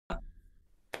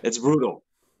It's brutal.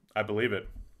 I believe it.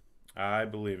 I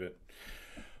believe it.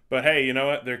 But hey, you know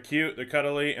what? They're cute, they're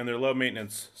cuddly, and they're low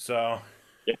maintenance. So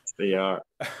Yes, they are.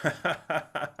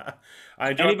 I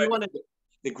And enjoy if my. you want to,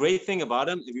 the great thing about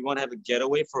them, if you want to have a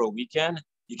getaway for a weekend,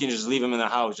 you can just leave them in the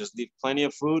house. Just leave plenty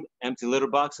of food, empty litter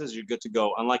boxes. You're good to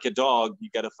go. Unlike a dog, you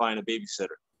got to find a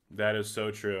babysitter. That is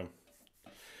so true.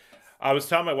 I was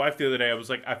telling my wife the other day, I was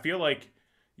like, I feel like,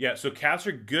 yeah, so cats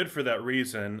are good for that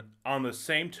reason. On the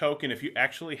same token, if you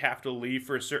actually have to leave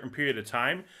for a certain period of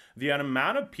time, the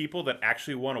amount of people that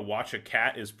actually want to watch a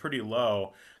cat is pretty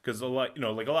low because a lot,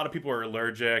 like a lot of people are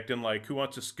allergic and like who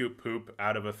wants to scoop poop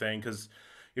out of a thing? Because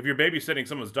if you're babysitting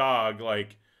someone's dog,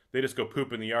 like they just go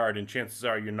poop in the yard, and chances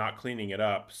are you're not cleaning it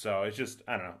up. So it's just,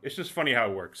 I don't know, it's just funny how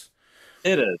it works.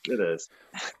 It is. It is.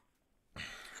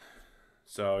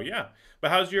 So yeah,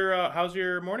 but how's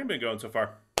your morning been going so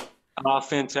far?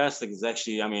 Fantastic. It's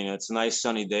actually, I mean, it's a nice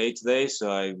sunny day today.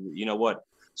 So you know what?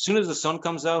 As soon as the sun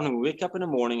comes out and we wake up in the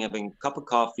morning, having a cup of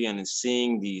coffee and then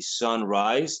seeing the sun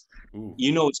rise, Ooh,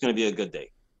 you know it's going to be a good day.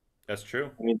 that's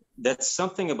true. I mean, that's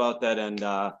something about that. And,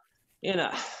 you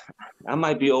know, I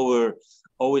might be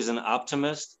always an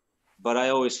optimist, but I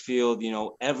always feel,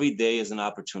 every day is an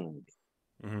opportunity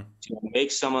Hmm. to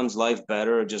make someone's life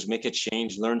better, just make a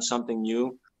change, learn something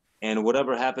new. And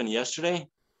whatever happened yesterday,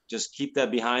 just keep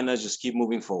that behind us, just keep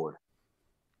moving forward.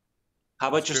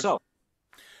 How That's about true. yourself?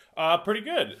 Pretty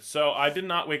good. So I did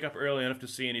not wake up early enough to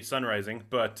see any sun rising,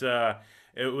 but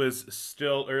it was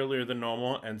still earlier than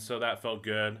normal, and so that felt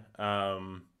good.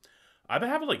 I've been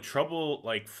having like trouble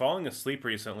like falling asleep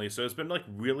recently, so it's been like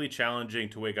really challenging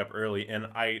to wake up early, and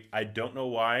I don't know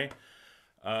why.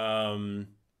 Um,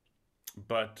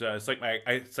 but it's like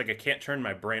I can't turn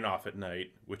my brain off at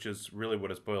night, which is really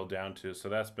what it's boiled down to. So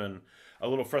that's been a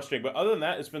little frustrating. But other than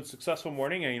that, it's been a successful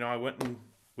morning, and I went and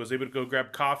was able to go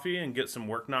grab coffee and get some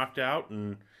work knocked out.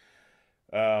 And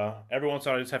every once in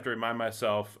a while, I just have to remind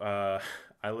myself I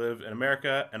live in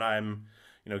America, and I'm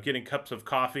getting cups of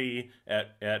coffee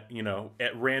at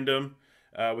random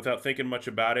without thinking much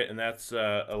about it, and that's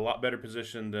a lot better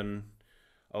position than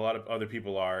a lot of other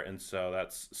people are, and so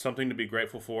that's something to be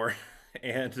grateful for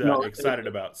and No, excited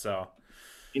about. So,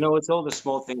 it's all the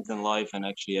small things in life. And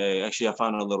actually, I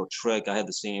found a little trick. I had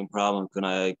the same problem. Can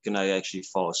I actually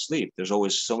fall asleep? There's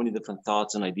always so many different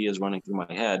thoughts and ideas running through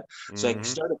my head. So I hmm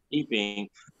started keeping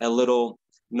a little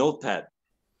notepad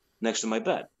next to my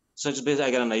bed. So just basically,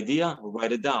 I got an idea,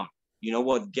 write it down. You know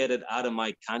what? Get it out of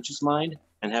my conscious mind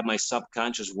and have my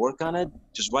subconscious work on it.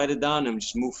 Just write it down and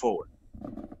just move forward.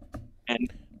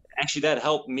 And actually, that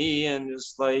helped me. And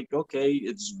it's like, okay,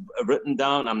 it's written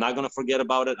down. I'm not gonna forget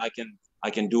about it. I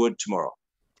can do it tomorrow.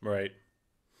 right.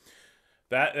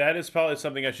 That is probably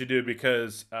something I should do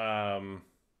because,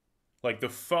 like the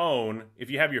phone, if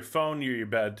you have your phone near your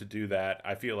bed to do that,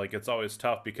 I feel like it's always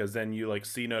tough because then you like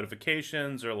see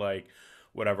notifications or like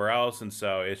whatever else, and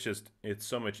so it's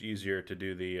so much easier to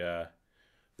do the Yeah.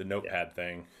 notepad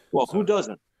thing. Well, who So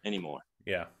doesn't anymore?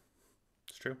 yeah,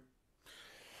 it's true.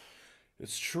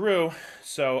 It's true.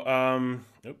 So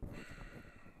oop.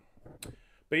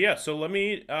 But yeah, so let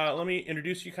me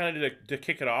introduce you kind of to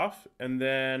kick it off, and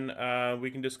then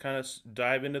we can just kind of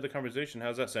dive into the conversation.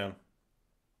 How's that sound?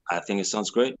 I think it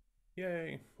sounds great.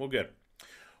 Yay! Well, good.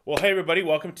 Well, hey everybody,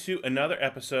 welcome to another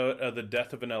episode of the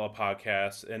Death of Vanilla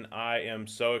podcast, and I am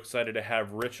so excited to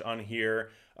have Rich on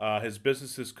here. His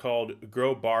business is called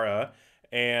growbara,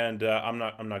 and I'm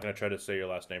not going to try to say your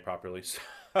last name properly. So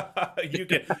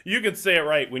you can say it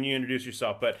right when you introduce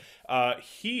yourself. But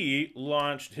he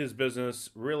launched his business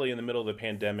really in the middle of the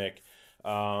pandemic,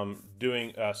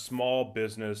 doing small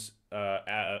business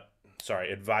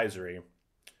advisory.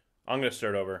 I'm going to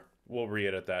start over. We'll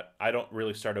re-edit that. I don't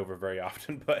really start over very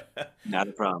often, but Not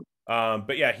a problem.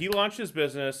 but yeah, he launched his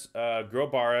business,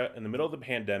 Growbara, in the middle of the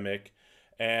pandemic,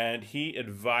 and he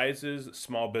advises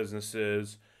small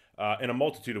businesses in a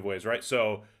multitude of ways, right?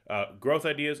 So, growth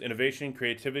ideas, innovation,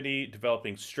 creativity,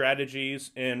 developing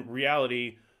strategies. In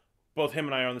reality, both him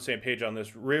and I are on the same page on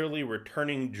this. Really,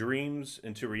 returning dreams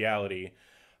into reality,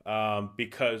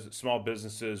 because small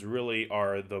businesses really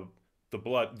are the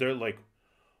blood. They're like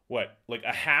what, like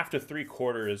a half to three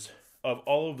quarters of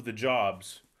all of the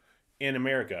jobs in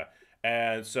America,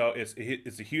 and so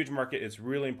it's a huge market. It's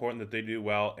really important that they do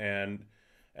well, and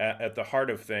at the heart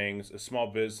of things, a small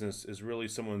business is really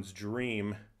someone's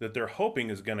dream that they're hoping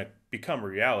is going to become a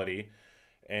reality.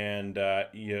 And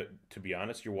to be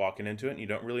honest, you're walking into it and you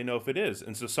don't really know if it is.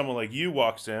 And so someone like you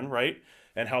walks in, right,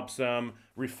 and helps them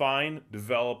refine,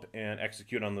 develop, and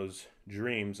execute on those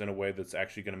dreams in a way that's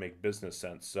actually going to make business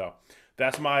sense. So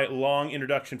that's my long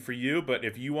introduction for you. But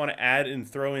if you want to add and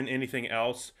throw in anything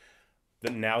else,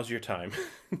 then now's your time.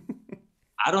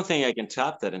 I don't think I can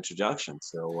top that introduction.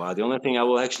 So the only thing I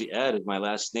will actually add is my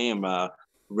last name,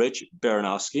 Rich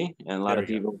Baranowski, and a lot There of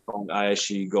we go. people I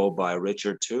actually go by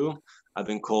Richard too. I've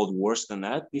been called worse than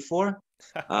that before,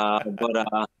 but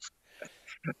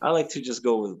I like to just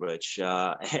go with Rich.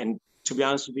 And to be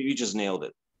honest with you, you just nailed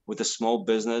it. With a small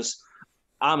business,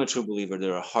 I'm a true believer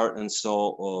they're a heart and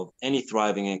soul of any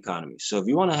thriving economy. So if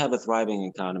you want to have a thriving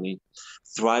economy,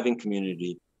 thriving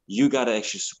community, you got to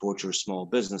actually support your small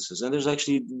businesses. And there's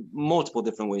actually multiple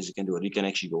different ways you can do it. You can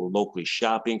actually go locally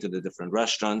shopping to the different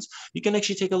restaurants. You can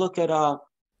actually take a look at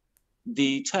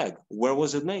the tag. Where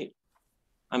was it made?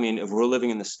 I mean, if we're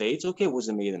living in the States, okay, was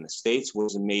it made in the States?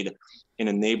 Was it made in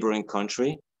a neighboring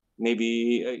country? Maybe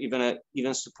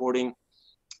even supporting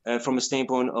from a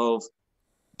standpoint of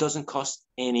doesn't cost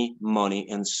any money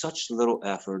and such little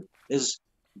effort is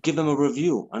give them a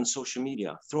review on social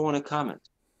media, throw in a comment.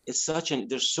 It's such an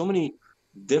there's so many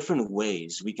different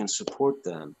ways we can support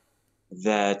them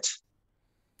that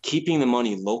keeping the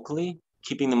money locally,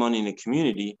 keeping the money in the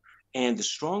community, and the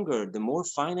stronger, the more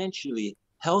financially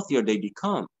healthier they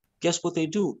become, guess what they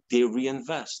do? They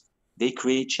reinvest. They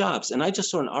create jobs. And I just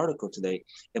saw an article today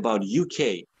about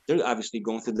UK. They're obviously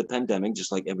going through the pandemic,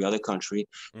 just like every other country.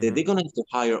 They're Hmm. going to have to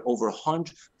hire over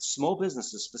 100 small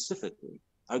businesses specifically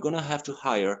are going to have to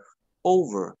hire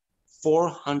over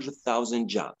 400,000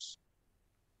 jobs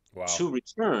Wow. to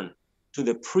return to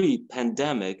the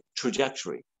pre-pandemic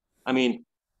trajectory. I mean,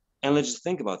 and let's just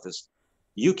think about this.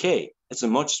 UK, it's a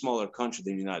much smaller country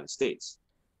than the United States.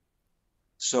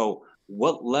 So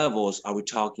what levels are we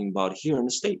talking about here in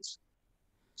the States?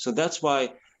 So that's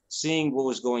why seeing what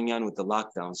was going on with the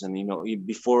lockdowns and,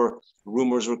 before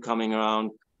rumors were coming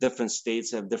around, different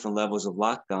states have different levels of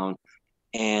lockdown.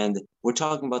 And we're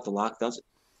talking about the lockdowns.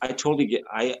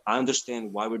 I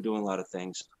understand why we're doing a lot of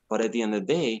things. But at the end of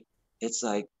the day, it's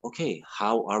like, okay,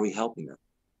 how are we helping them?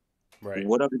 Right.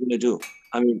 What are we going to do?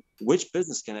 I mean, which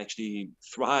business can actually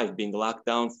thrive being locked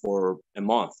down for a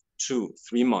month, 2,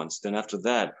 3 months? Then after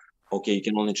that, okay, you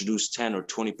can only introduce 10 or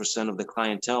 20% of the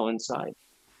clientele inside.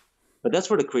 But that's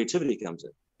where the creativity comes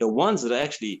in. The ones that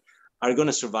actually are going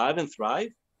to survive and thrive,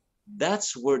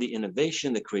 that's where the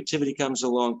innovation, the creativity comes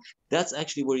along. That's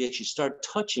actually where you actually start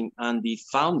touching on the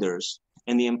founders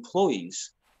and the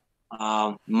employees'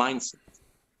 mindset,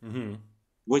 Hmm.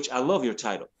 which I love your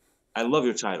title. I love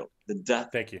your title, The Death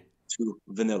Thank you. to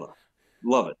Vanilla.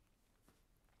 Love it.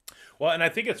 Well, and I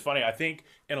think it's funny. I think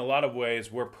in a lot of ways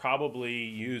we're probably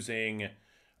using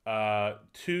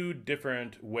two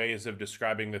different ways of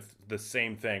describing the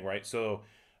same thing, right? So,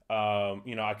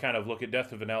 I kind of look at Death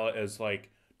to Vanilla as like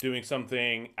doing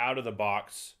something out of the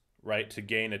box, right, to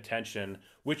gain attention,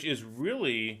 which is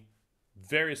really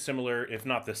very similar, if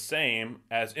not the same,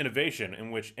 as innovation,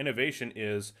 in which innovation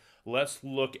is let's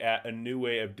look at a new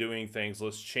way of doing things,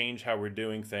 let's change how we're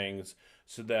doing things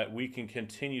so that we can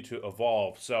continue to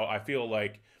evolve. So I feel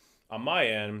like on my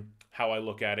end, how I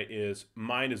look at it is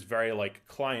mine is very like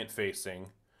client facing, Yeah.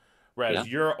 whereas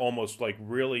you're almost like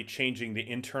really changing the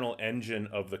internal engine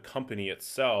of the company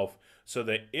itself so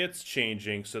that it's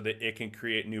changing so that it can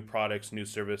create new products, new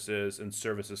services, and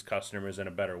services customers in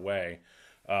a better way.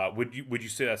 Would you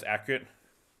say that's accurate?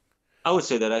 I would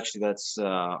say that actually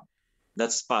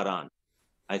that's spot on.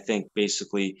 I think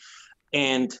basically,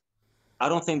 and I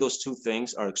don't think those two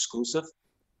things are exclusive.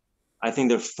 I think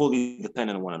they're fully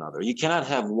dependent on one another. You cannot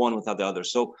have one without the other.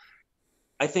 So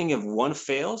I think if one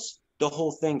fails, the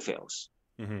whole thing fails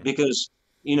Hmm. because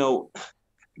you know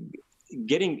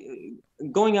getting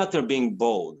going out there being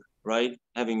bold, right?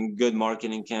 Having good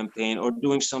marketing campaign or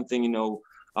doing something,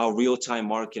 real time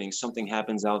marketing. Something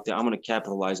happens out there. I'm going to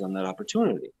capitalize on that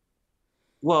opportunity.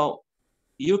 Well,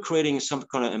 you're creating some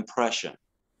kind of impression.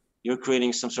 You're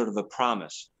creating some sort of a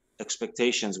promise,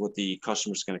 expectations, what the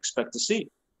customers can expect to see.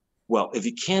 Well, if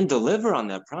you can't deliver on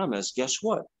that promise, guess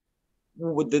what?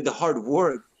 The hard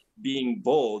work being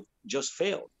bold just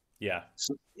failed. Yeah.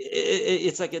 So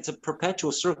it's like it's a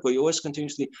perpetual circle. You always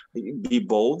continuously be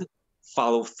bold,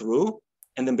 follow through,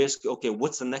 and then basically, okay,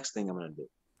 what's the next thing I'm going to do?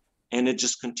 And it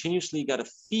just continuously got to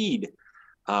feed.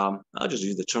 I'll just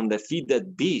use the term that feed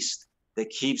that beast that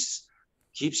keeps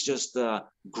just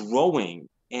growing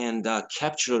and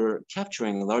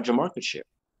capturing a larger market share.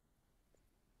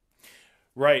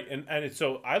 Right. And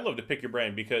so I love to pick your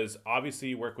brain because obviously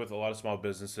you work with a lot of small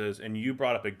businesses and you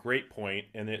brought up a great point,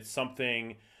 and it's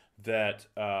something that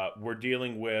we're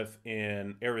dealing with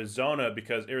in Arizona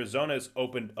because Arizona has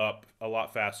opened up a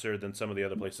lot faster than some of the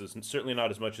other places, and certainly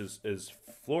not as much as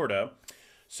Florida.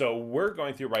 So we're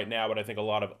going through right now what I think a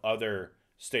lot of other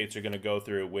states are going to go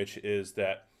through, which is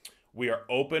that we are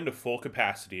open to full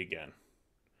capacity again.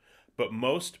 but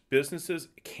most businesses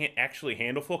can't actually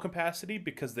handle full capacity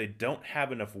because they don't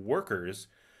have enough workers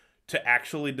to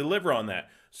actually deliver on that.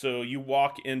 So you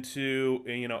walk into,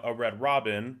 a Red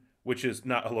Robin, which is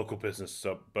not a local business.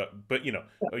 So, but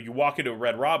you walk into a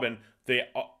Red Robin,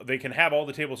 they can have all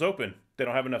the tables open. They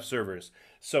don't have enough servers.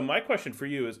 So my question for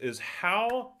you is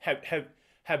how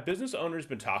have business owners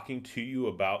been talking to you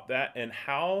about that, and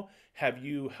how have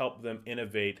you helped them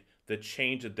innovate the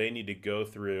change that they need to go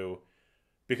through?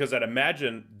 Because I'd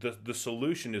imagine the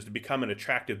solution is to become an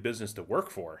attractive business to work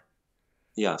for.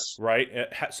 Yes. Right.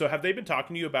 So have they been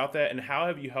talking to you about that, and how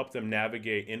have you helped them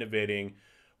navigate innovating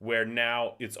where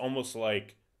now it's almost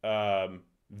like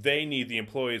they need the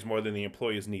employees more than the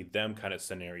employees need them kind of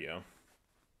scenario?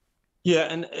 Yeah,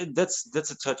 and that's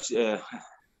a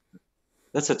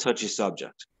touchy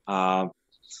subject. They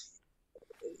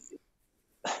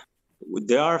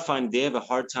have a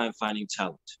hard time finding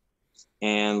talent,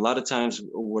 and a lot of times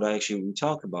what I actually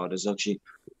talk about is actually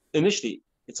initially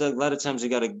it's a lot of times you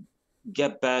got to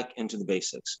get back into the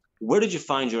basics. Where did you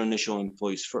find your initial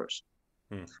employees first?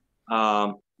 Hmm.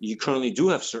 You currently do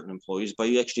have certain employees, but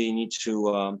you actually need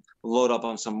to load up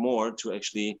on some more to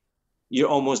actually, you're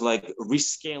almost like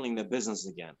rescaling the business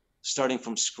again, starting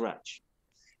from scratch.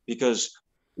 Because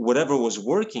whatever was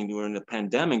working during the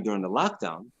pandemic, during the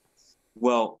lockdown,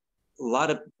 well, a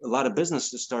lot of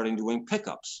businesses starting doing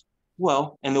pickups.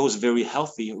 Well, and there was a very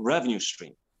healthy revenue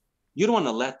stream. You don't want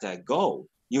to let that go.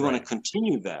 You want to Right.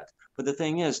 continue that. But the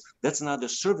thing is, that's not the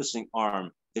servicing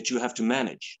arm that you have to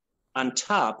manage on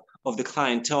top of the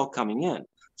clientele coming in.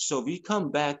 So if you come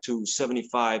back to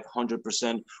 75,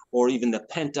 100%, or even the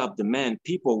pent up demand,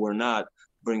 people were not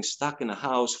being stuck in a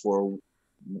house for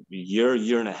a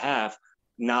year and a half.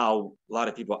 Now, a lot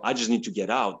of people, I just need to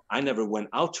get out. I never went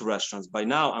out to restaurants. By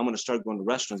now, I'm going to start going to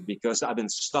restaurants because I've been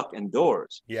stuck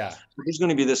indoors. Yeah. There's going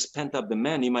to be this pent up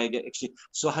demand. You might get actually.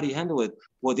 So how do you handle it?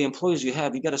 Well, the employees you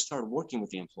have, you got to start working with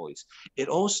the employees. It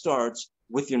all starts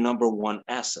with your number one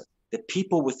asset, the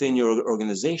people within your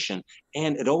organization,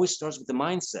 and it always starts with the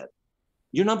mindset.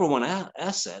 Your number one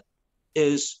asset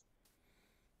is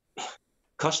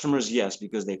customers, yes,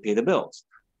 because they pay the bills,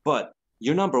 but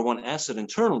your number one asset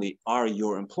internally are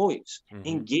your employees. Hmm.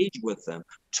 Engage with them,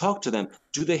 talk to them.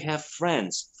 Do they have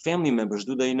friends, family members?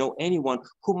 Do they know anyone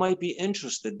who might be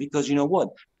interested? Because you know what?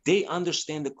 They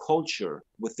understand the culture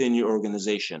within your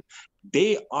organization.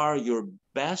 They are your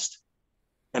best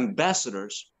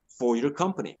ambassadors for your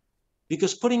company.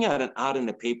 Because putting out an ad in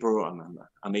the paper,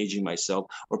 I'm aging myself,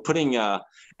 or putting an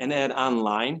ad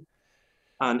online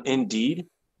on Indeed,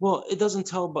 well, it doesn't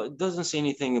say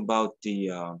anything about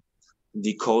the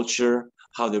culture,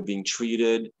 how they're being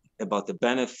treated, about the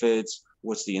benefits,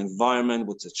 what's the environment,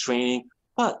 what's the training.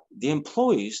 But the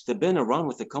employees that have been around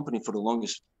with the company for the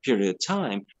longest period of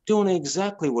time don't know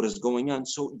exactly what is going on.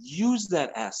 So use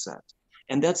that asset.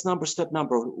 And that's step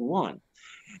number one.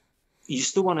 You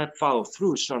still want to follow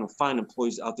through, trying to find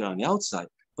employees out there on the outside,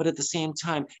 but at the same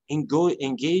time,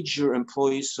 engage your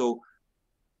employees. So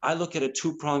I look at a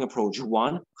two-pronged approach.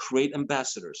 One, create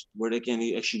ambassadors where they can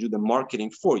actually do the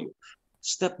marketing for you.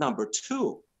 Step number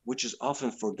two, which is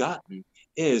often forgotten,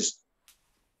 is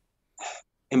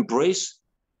embrace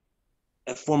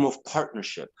a form of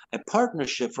partnership. A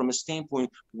partnership from a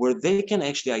standpoint where they can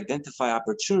actually identify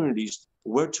opportunities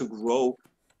where to grow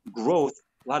growth.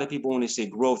 A lot of people, when they say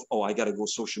growth, oh, I got to go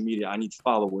social media, I need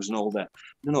followers and all that.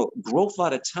 No, growth a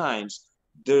lot of times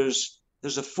there's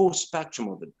a full spectrum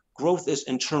of it. Growth is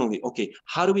internally. Okay,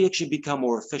 how do we actually become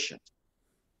more efficient?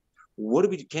 What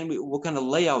kind of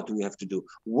layout do we have to do?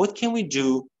 What can we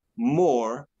do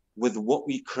more with what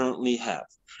we currently have?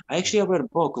 I read a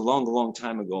book a long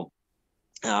time ago.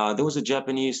 There was a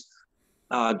Japanese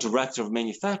director of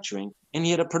manufacturing, and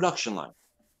he had a production line,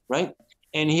 right?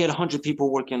 And he had 100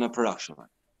 people working on a production line.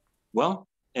 Well,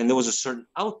 and there was a certain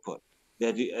output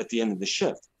at the end of the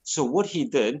shift. So what he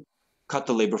did, cut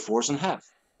the labor force in half.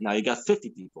 Now you got 50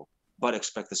 people, but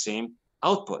expect the same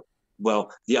output.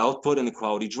 Well, the output and the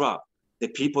quality dropped. The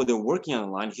people that were working on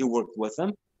the line, he worked with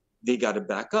them, they got it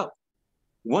back up.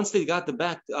 Once they got the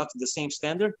back up to the same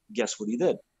standard, guess what he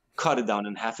did? Cut it down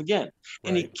in half again.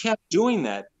 And he Right. kept doing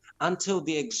that until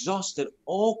they exhausted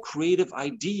all creative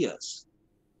ideas,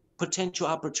 potential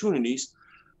opportunities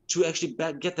to actually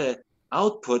get the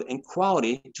output and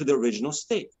quality to the original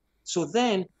state. So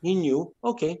then he knew,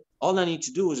 okay, all I need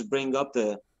to do is bring up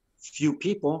the few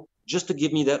people just to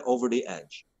give me that over the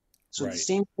edge. So the Right.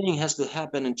 same thing has to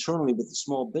happen internally with the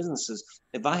small businesses.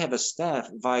 If I have a staff,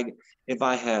 if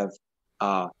I have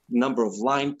a number of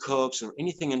line cooks or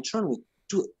anything internally,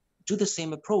 do the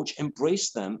same approach.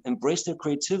 Embrace them, embrace their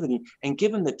creativity, and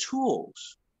give them the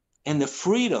tools and the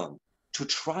freedom to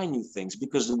try new things.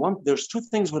 Because there's two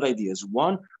things with ideas.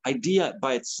 One, idea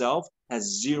by itself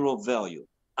has zero value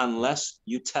unless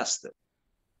you test it.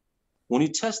 When you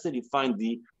test it, you find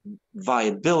the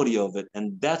viability of it,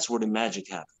 and that's where the magic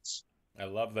happens. I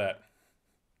love that.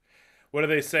 What do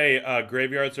they say?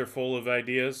 Graveyards are full of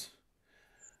ideas.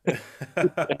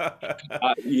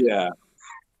 Yeah.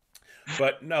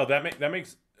 But no, that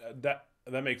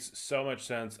makes so much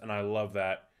sense, and I love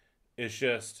that. It's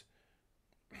just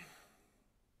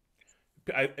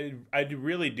I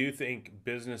really do think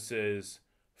businesses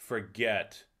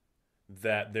forget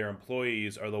that their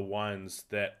employees are the ones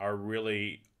that are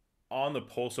really on the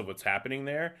pulse of what's happening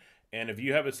there. And if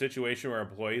you have a situation where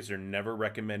employees are never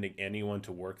recommending anyone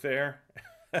to work there,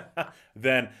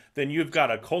 then you've got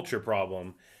a culture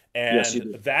problem. Yes, you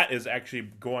And do. that is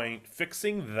actually going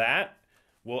fixing that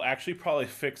will actually probably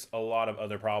fix a lot of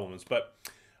other problems. But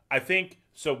I think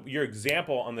so. Your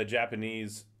example on the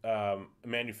Japanese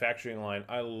manufacturing line,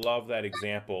 I love that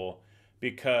example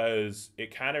because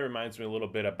it kind of reminds me a little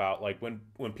bit about like when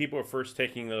people are first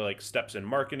taking the like steps in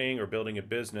marketing or building a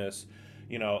business.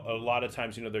 A lot of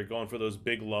times, they're going for those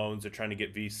big loans. They're trying to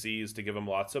get VCs to give them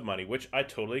lots of money, which I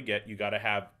totally get. You got to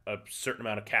have a certain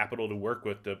amount of capital to work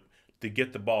with to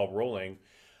get the ball rolling.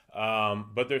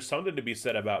 But there's something to be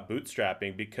said about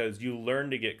bootstrapping because you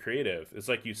learn to get creative. It's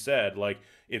like you said, like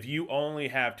if you only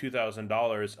have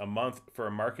 $2,000 a month for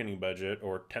a marketing budget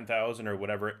or 10,000 or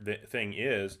whatever the thing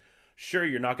is, sure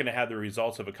you're not going to have the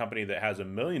results of a company that has $1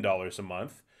 million a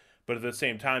month, but at the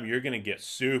same time you're going to get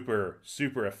super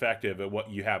super effective at what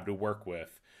you have to work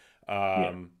with.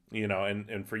 Yeah.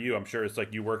 And for you, I'm sure it's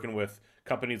like you working with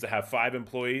companies that have 5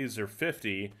 employees or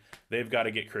 50. They've got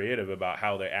to get creative about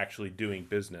how they're actually doing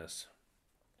business.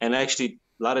 And actually,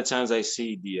 a lot of times I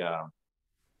see the,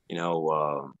 you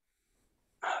know,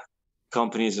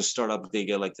 companies, a startup, they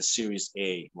get like the Series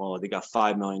A. Well, they got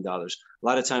 $5 million. A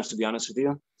lot of times, to be honest with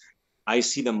you, I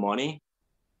see the money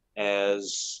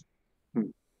as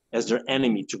as their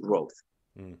enemy to growth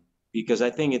Mm. because I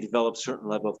think it develops a certain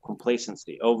level of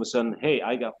complacency. All of a sudden, hey,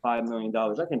 I got $5 million.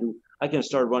 I can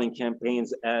start running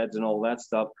campaigns, ads, and all that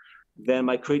stuff. Then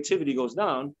my creativity goes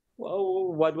down.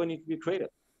 Well, why do I need to be creative?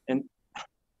 And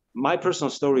my personal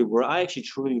story where I actually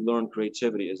truly learned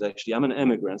creativity is actually I'm an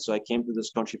immigrant. So I came to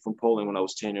this country from Poland when I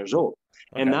was 10 years old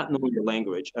and Okay. not knowing the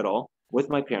language at all with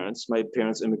my parents. My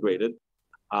parents immigrated.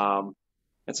 Um,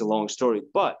 it's a long story,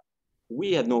 but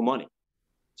we had no money.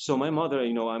 So my mother,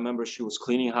 I remember she was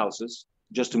cleaning houses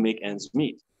just to make ends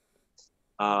meet,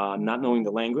 not knowing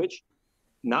the language,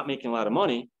 not making a lot of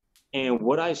money. And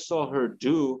what I saw her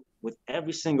do with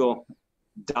every single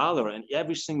dollar and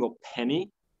every single penny,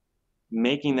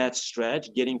 making that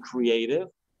stretch, getting creative,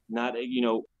 not,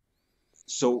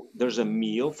 so there's a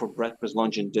meal for breakfast,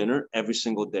 lunch, and dinner every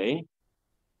single day.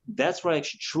 That's where I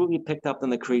actually truly picked up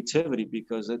on the creativity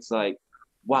because it's like,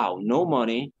 wow, no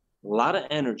money, a lot of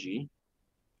energy,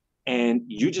 and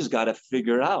you just got to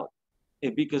figure it out.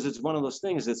 Because it's one of those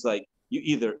things. It's like you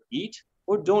either eat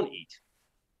or don't eat.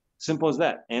 Simple as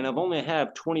that. And I've only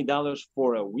have $20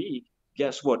 for a week.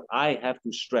 Guess what? I have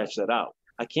to stretch that out.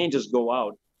 I can't just go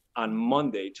out on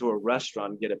Monday to a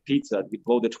restaurant and get a pizza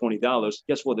below the $20.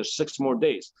 Guess what? There's 6 more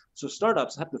days. So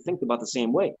startups have to think about the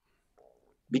same way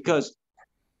because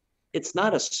it's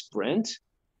not a sprint.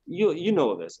 You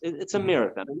know this. It's a Hmm.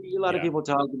 marathon. A lot of Yeah. people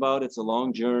talk about it's a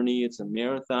long journey. It's a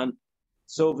marathon.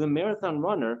 So the marathon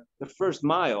runner, the first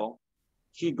mile,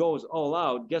 he goes all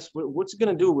out. Guess what's he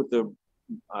going to do with the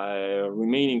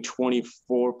remaining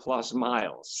 24 plus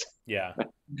miles? Yeah.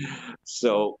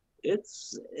 So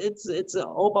it's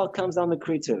all about comes down to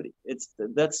creativity. It's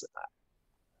that's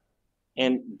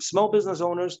and small business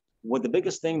owners. What the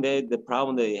biggest thing the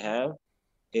problem they have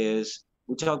is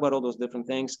we talk about all those different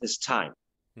things is time.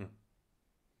 Hmm.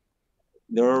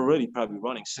 They're already probably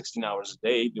running 16 hours a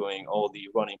day doing all the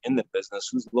running in the business.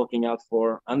 Who's looking out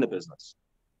for on the business?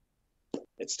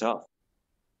 It's tough.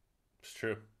 It's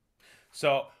true.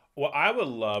 So, what I would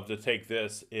love to take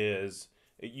this is,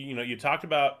 you talked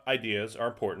about ideas are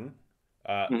important.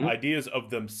 Mm-hmm. Ideas of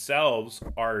themselves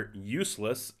are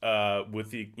useless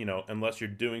with unless you're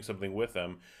doing something with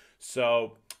them.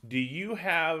 So, do you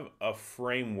have a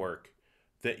framework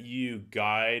that you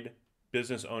guide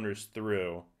business owners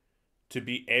through to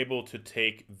be able to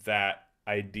take that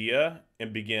idea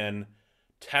and begin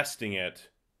testing it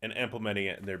and implementing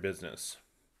it in their business?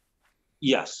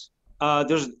 Yes.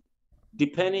 There's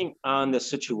depending on the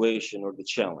situation or the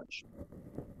challenge,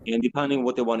 and depending on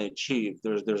what they want to achieve.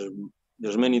 There's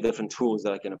many different tools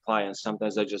that I can apply, and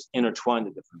sometimes I just intertwine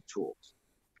the different tools.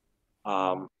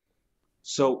 Um,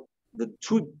 so the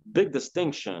two big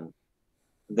distinction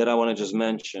that I want to just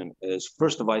mention is,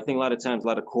 first of all, I think a lot of times, a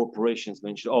lot of corporations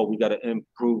mention, oh, we got to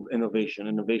improve innovation,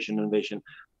 innovation, innovation.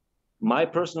 My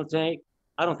personal take,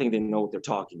 I don't think they know what they're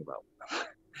talking about.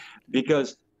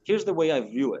 Because here's the way I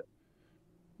view it.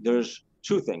 There's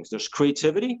two things. There's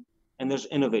creativity and there's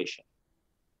innovation.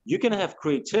 You can have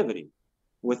creativity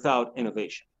without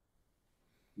innovation.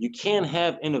 You can't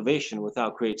have innovation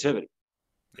without creativity,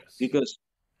 Yes. because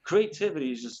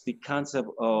creativity is just the concept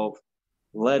of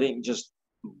letting, just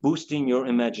boosting your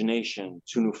imagination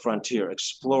to new frontier,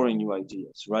 exploring new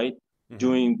ideas, right? Mm-hmm.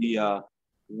 Doing the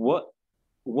what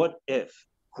what if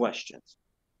questions.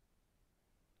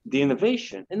 The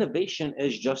innovation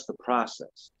is just the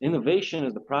process. Innovation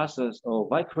is the process of,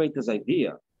 if I create this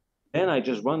idea, then I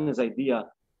just run this idea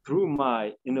through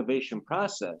my innovation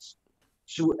process.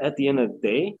 So at the end of the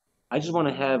day, I just want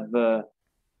to have a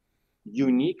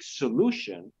unique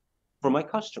solution for my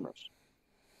customers.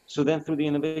 So then through the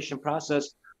innovation process,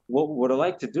 what I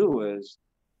like to do is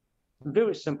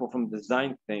very simple from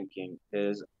design thinking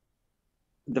is,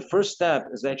 the first step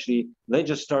is actually, they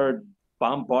just start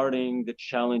bombarding the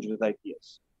challenge with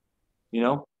ideas. You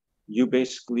know, you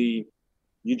basically,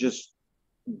 you just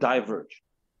diverge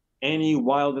any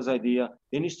wildest idea,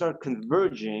 then you start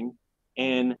converging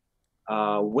and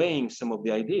weighing some of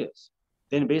the ideas.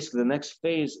 Then basically the next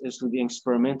phase is to the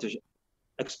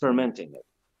experimenting it.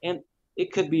 And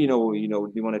it could be, you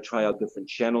want to try out different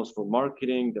channels for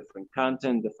marketing, different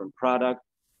content, different product.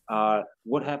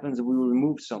 What happens if we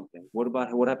remove something?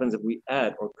 What happens if we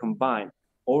add or combine,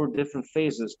 or different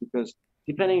phases? Because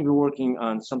depending if you're working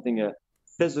on something, a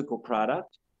physical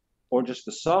product or just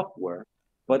the software,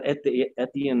 but at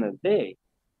the end of the day,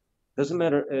 doesn't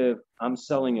matter if I'm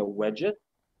selling a widget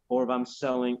or if I'm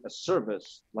selling a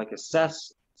service like a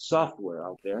SaaS software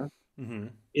out there. Mm-hmm.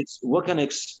 It's what kind of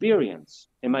experience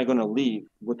am I going to leave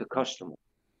with the customer?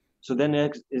 So then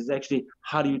next is actually,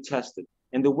 how do you test it?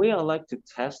 And the way I like to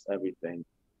test everything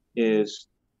is,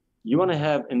 you want to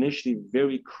have initially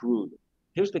very crude.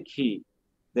 Here's the key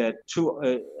that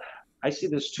I see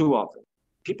this too often.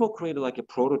 People create like a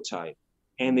prototype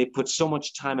and they put so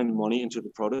much time and money into the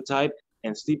prototype,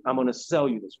 and Steve, I'm going to sell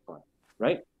you this product,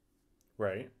 right?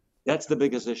 Right. That's the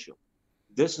biggest issue.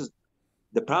 This is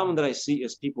the problem that I see,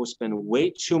 is people spend way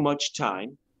too much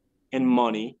time and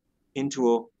money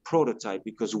into a prototype,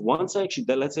 because once I actually,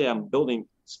 let's say I'm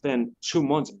spend 2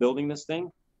 months building this thing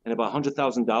and about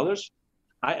 $100,000,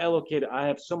 I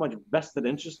have so much vested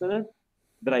interest in it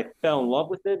that I fell in love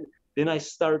with it. Then I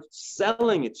start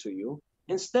selling it to you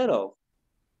instead of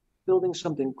building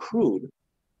something crude,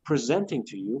 presenting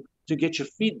to you to get your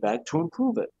feedback to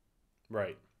improve it.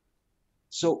 Right.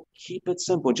 So keep it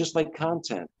simple, just like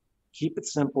content. Keep it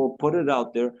simple, put it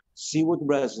out there, see what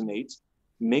resonates,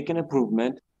 make an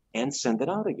improvement, and send it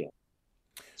out again.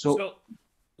 So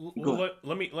So go ahead.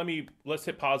 let's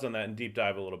hit pause on that and deep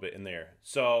dive a little bit in there.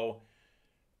 So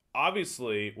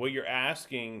obviously, what you're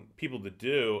asking people to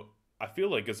do, I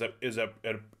feel like is a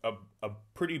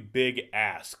pretty big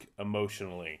ask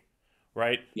emotionally,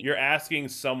 right? Yeah. You're asking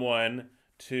someone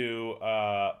to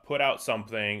put out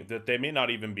something that they may not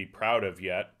even be proud of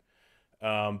yet,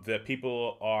 that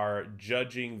people are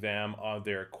judging them on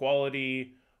their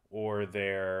quality or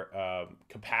their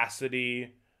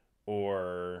capacity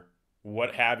or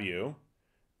what have you,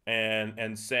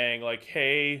 and saying like,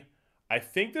 "Hey, I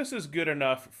think this is good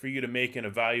enough for you to make an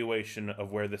evaluation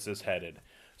of where this is headed."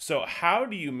 So how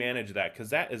do you manage that?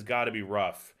 Because that has got to be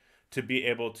rough to be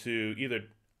able to either,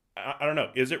 I don't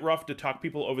know, is it rough to talk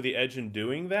people over the edge in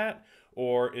doing that?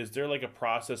 Or is there like a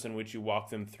process in which you walk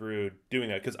them through doing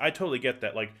that? Because I totally get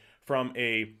that. Like from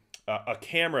a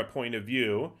camera point of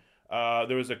view,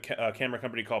 there was a camera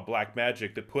company called Black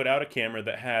Magic that put out a camera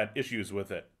that had issues with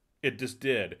it. It just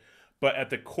did. But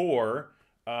at the core,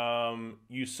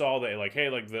 you saw that like, hey,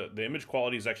 like the image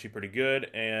quality is actually pretty good,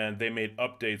 and they made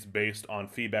updates based on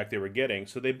feedback they were getting.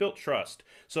 So they built trust.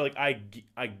 So like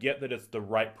I get that it's the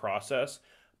right process,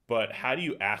 but how do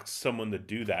you ask someone to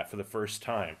do that for the first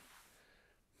time?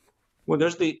 Well,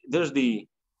 there's the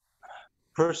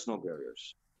personal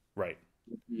barriers. Right.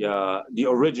 The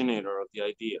originator of the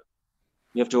idea.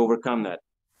 You have to overcome that.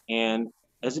 And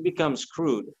as it becomes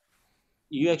crude,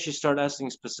 you actually start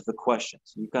asking specific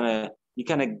questions. You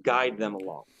kind of guide them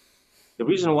along. The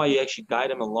reason why you actually guide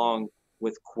them along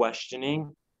with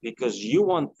questioning, because you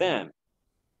want them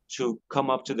to come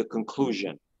up to the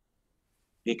conclusion.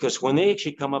 Because when they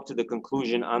actually come up to the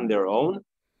conclusion on their own,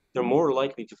 they're more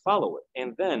likely to follow it.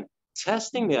 And then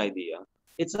testing the idea,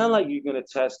 it's not like you're going to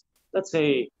test, let's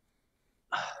say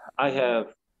I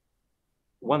have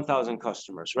 1,000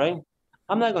 customers, right?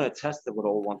 I'm not going to test it with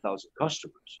all 1,000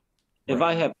 customers. If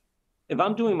Right. I have if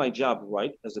I'm doing my job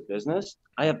right as a business,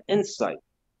 I have insight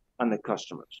on the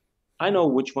customers. I know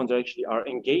which ones actually are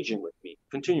engaging with me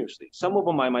continuously. Some of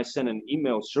them I might send an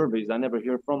email surveys. I never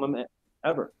hear from them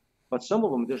ever. But some of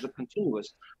them there's a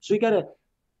continuous. So you gotta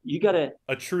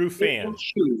A true pick fan. and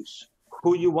choose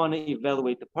who you want to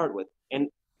evaluate the part with. And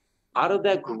out of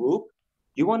that group,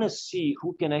 you want to see who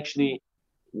can actually,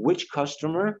 which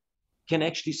customer can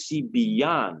actually see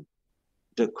beyond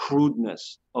the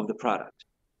crudeness of the product,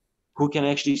 who can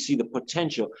actually see the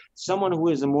potential, someone who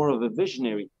is a more of a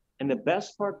visionary. And the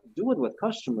best part to do it with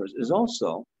customers is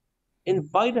also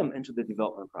invite them into the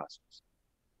development process,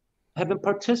 have them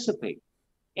participate.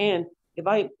 And if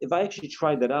I actually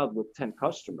try that out with 10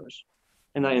 customers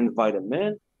and I invite them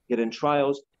in, get in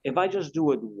trials, if I just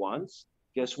do it once,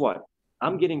 guess what?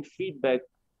 I'm getting feedback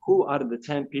who out of the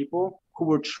 10 people who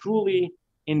were truly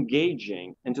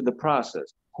engaging into the process,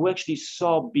 who actually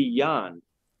saw beyond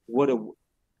what it,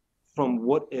 from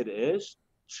what it is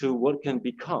to what can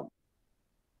become.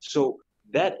 So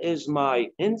that is my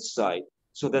insight.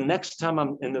 So the next time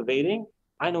I'm innovating,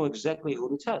 I know exactly who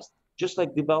to test. Just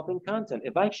like developing content.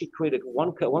 If I actually created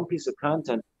one piece of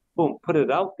content, boom, put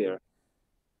it out there,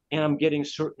 and I'm getting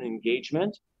certain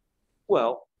engagement,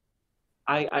 well,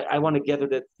 I want to gather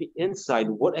that inside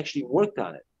what actually worked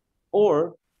on it.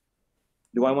 Or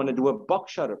do I want to do a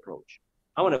buckshot approach?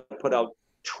 I want to put out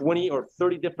 20 or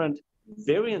 30 different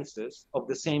variances of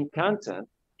the same content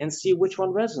and see which one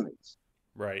resonates.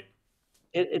 Right.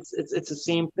 It's the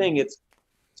same thing.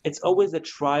 It's always a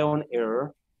trial and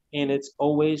error, and it's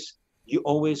always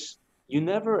you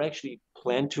never actually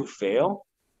plan to fail,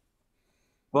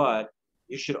 but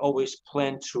you should always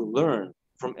plan to learn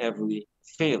from every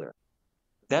failure.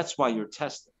 That's why you're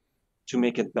testing, to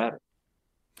make it better.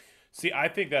 See, I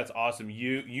think that's awesome.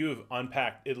 You've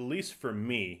unpacked, at least for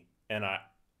me, and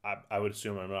I would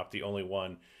assume I'm not the only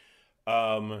one.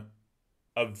 Um,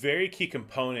 a very key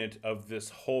component of this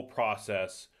whole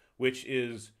process, which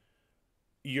is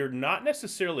you're not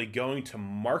necessarily going to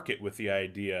market with the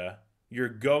idea. You're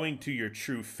going to your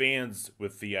true fans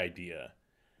with the idea.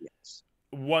 Yes.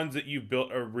 Ones that you've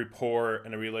built a rapport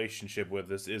and a relationship with.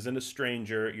 This isn't a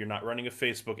stranger. You're not running a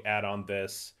Facebook ad on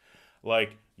this.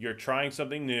 Like, you're trying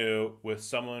something new with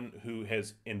someone who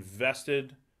has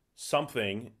invested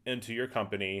something into your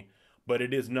company, but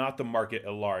it is not the market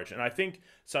at large. And I think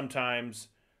sometimes,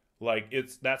 like,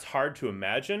 that's hard to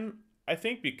imagine. I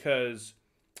think because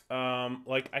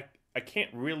I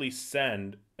can't really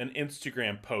send an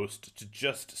Instagram post to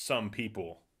just some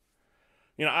people.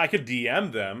 I could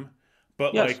DM them,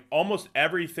 but Yes. like almost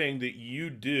everything that you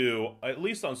do, at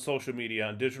least on social media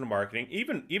and digital marketing,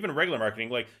 even regular marketing,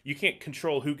 like you can't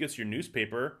control who gets your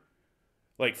newspaper,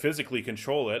 like physically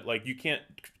control it. Like you can't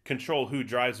control who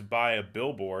drives by a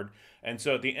billboard. And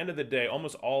so at the end of the day,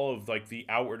 almost all of like the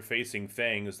outward facing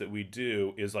things that we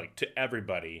do is like to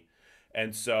everybody.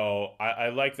 And so I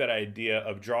like that idea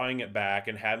of drawing it back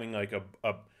and having like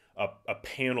a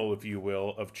panel, if you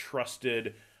will, of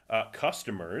trusted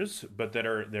customers, but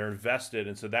they're invested,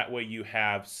 and so that way you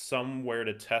have somewhere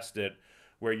to test it,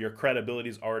 where your credibility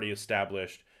is already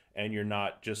established, and you're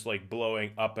not just like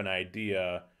blowing up an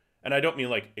idea. And I don't mean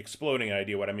like exploding an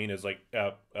idea. What I mean is like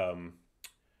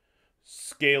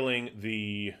scaling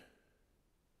the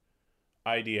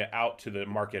idea out to the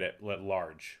market at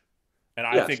large. And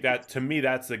I Yes. think that, to me,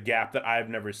 that's the gap that I've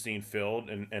never seen filled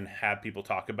and have people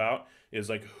talk about, is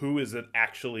like, who is it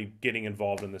actually getting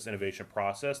involved in this innovation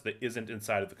process that isn't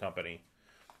inside of the company?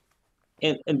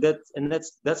 And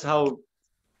that's how,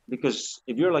 because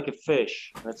if you're like a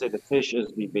fish, let's say the fish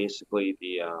is the basically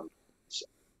the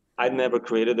I never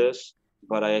created this,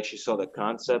 but I actually saw the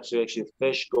concept. So actually the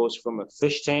fish goes from a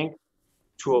fish tank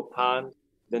to a pond,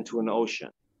 then to an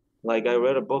ocean. Like I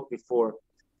read a book before,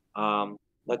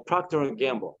 like Procter and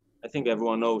Gamble. I think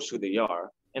everyone knows who they are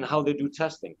and how they do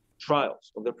testing,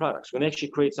 trials of their products. When they actually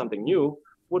create something new,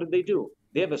 what do?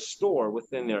 They have a store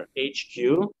within their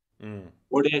HQ Mm,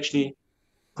 where they actually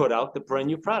put out the brand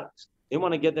new products. They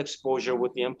want to get the exposure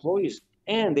with the employees,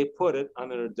 and they put it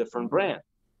under a different brand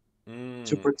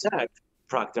to mm, protect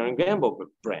Procter and Gamble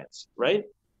brands, right?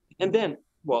 And then,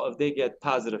 well, if they get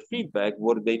positive feedback,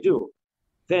 what do?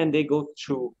 Then they go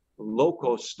to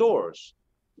local stores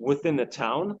within the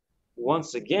town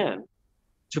once again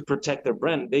to protect their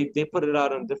brand. They put it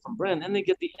out on a different brand and they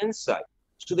get the insight.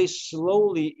 So they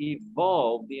slowly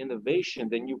evolve the innovation,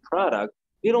 the new product.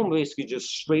 They don't basically just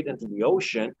straight into the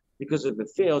ocean, because if it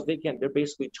fails, they're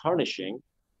basically tarnishing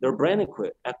their brand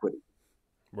equity.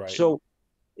 right. So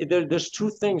there's two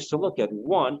things to look at.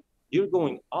 One, you're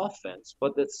going offense,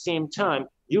 but at the same time,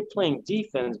 you're playing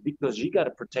defense because you got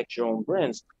to protect your own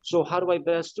brands. So how do I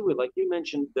best do it? Like you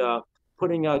mentioned,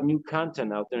 putting out new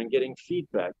content out there and getting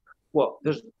feedback. Well,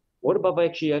 there's what about if I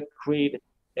actually create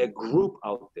a group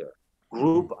out there, Mm.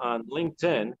 group on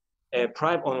LinkedIn, a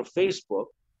private on Facebook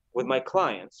with my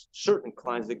clients, certain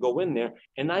clients that go in there,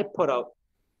 and I put out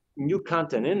new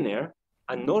content in there.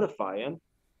 I notify them,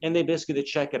 and they basically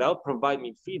check it out, provide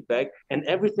me feedback, and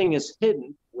everything is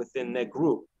hidden within that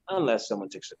group, unless someone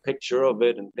takes a picture of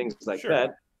it and things like Sure.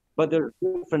 that. But there are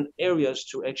different areas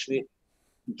to actually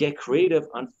get creative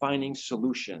on finding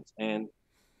solutions. And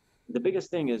the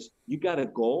biggest thing is you got a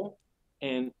goal,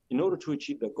 and in order to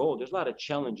achieve the goal, there's a lot of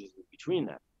challenges in between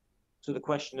that. So the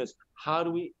question is, how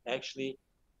do we actually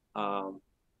um,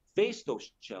 face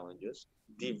those challenges,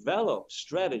 develop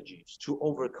strategies to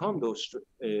overcome those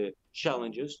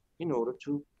challenges in order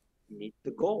to meet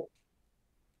the goal?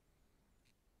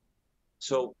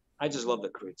 So I just love the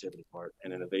creativity part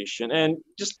and innovation and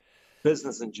just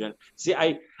business in general. See,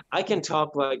 I can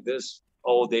talk like this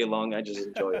all day long. I just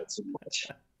enjoy it so much.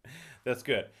 That's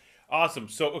good. Awesome.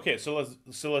 So okay, so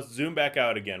let's zoom back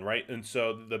out again, right? And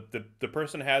so the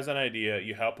person has an idea,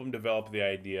 you help them develop the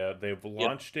idea. They've Yep.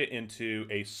 launched it into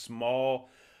a small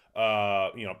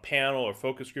panel or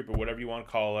focus group or whatever you want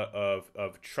to call it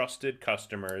of trusted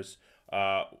customers.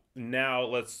 Now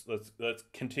let's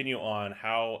continue on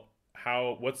how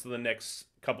what's the next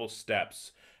couple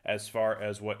steps as far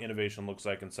as what innovation looks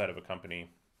like inside of a company.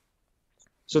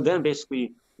 So then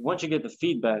basically, once you get the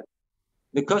feedback,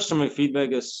 the customer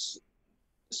feedback is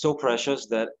so precious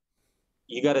that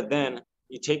you got to then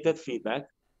you take that feedback,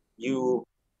 you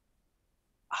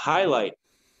highlight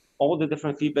all the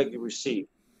different feedback you receive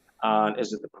on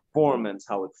is it the performance,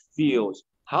 how it feels,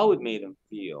 how it made them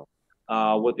feel,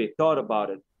 what they thought about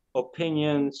it,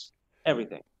 opinions,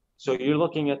 everything. So you're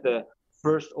looking at the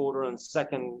first order and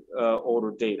second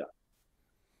order data.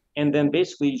 And then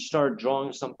basically you start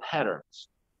drawing some patterns,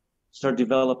 start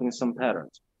developing some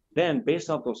patterns. Then based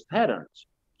off those patterns,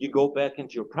 you go back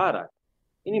into your product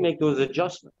and you make those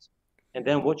adjustments. And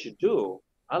then what you do,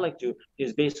 I like to,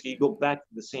 is basically you go back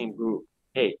to the same group.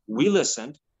 Hey, we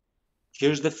listened.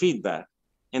 Here's the feedback.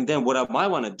 And then what I might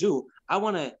want to do, I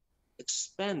want to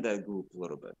expand that group a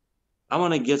little bit. I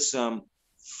want to get some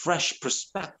fresh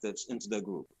perspectives into the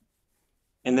group.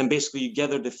 And then basically you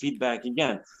gather the feedback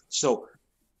again. So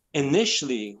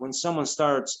initially, when someone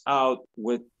starts out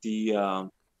with the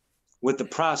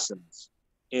process,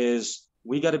 is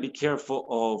we got to be careful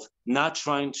of not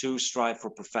trying to strive for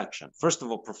perfection. First of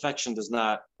all, perfection does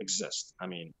not exist. I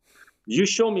mean, you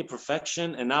show me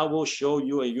perfection and I will show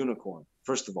you a unicorn,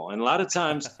 first of all. And a lot of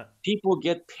times people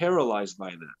get paralyzed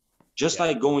by that. Just Yeah.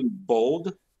 like going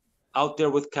bold out there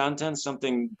with content,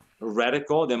 something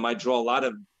radical that might draw a lot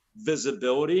of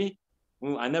visibility.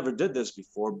 I never did this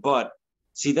before, but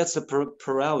see, that's the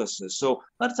paralysis. So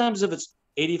a lot of times if it's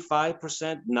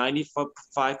 85%,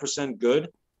 95% good,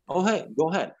 oh, hey, go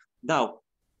ahead. Now,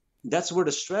 that's where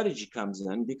the strategy comes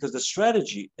in because the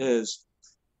strategy is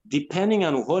depending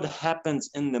on what happens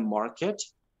in the market,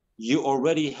 you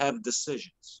already have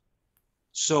decisions.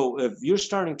 So if you're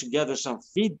starting to gather some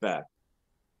feedback,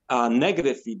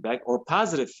 negative feedback or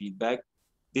positive feedback,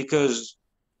 because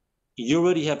you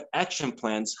already have action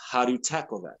plans, how do you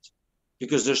tackle that?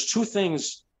 Because there's two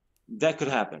things that could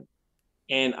happen.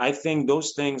 And I think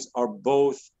those things are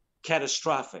both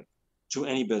catastrophic to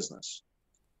any business.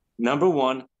 Number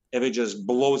one, if it just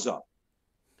blows up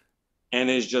and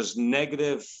is just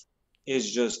negative, is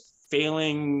just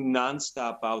failing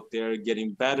nonstop out there,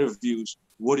 getting bad reviews,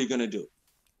 what are you going to do?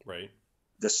 Right.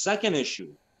 The second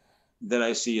issue that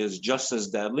I see is just as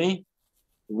deadly.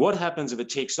 What happens if it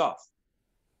takes off?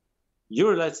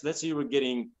 Let's say you were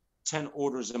getting 10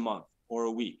 orders a month or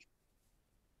a week.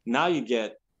 Now you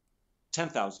get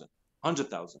 10,000,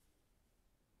 100,000.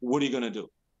 What are you going to do?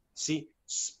 See,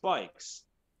 spikes,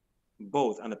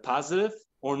 both on the positive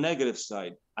or negative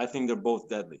side, I think they're both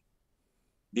deadly.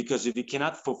 Because if you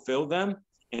cannot fulfill them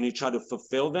and you try to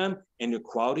fulfill them and your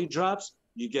quality drops,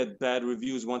 you get bad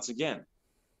reviews once again.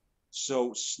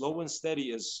 So slow and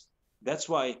steady that's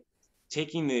why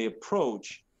taking the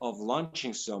approach of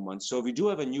launching someone. So if you do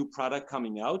have a new product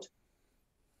coming out,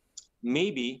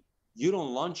 maybe you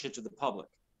don't launch it to the public.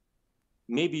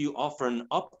 Maybe you offer an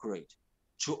upgrade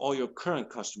to all your current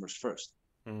customers first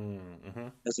Mm-hmm.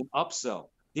 as an upsell,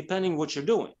 depending what you're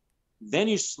doing. Then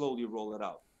you slowly roll it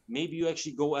out. Maybe you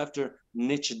actually go after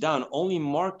niche down, only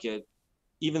market,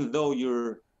 even though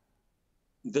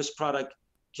this product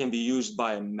can be used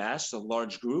by a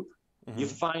large group, you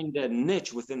Mm-hmm. find that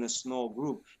niche within a small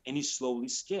group and you slowly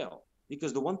scale.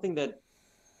 Because the one thing that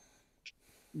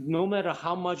no matter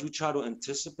how much we try to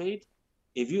anticipate,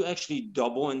 if you actually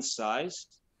double in size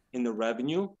in the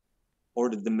revenue or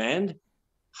the demand,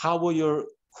 how will your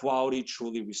quality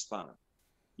truly respond?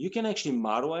 You can actually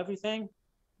model everything,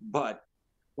 but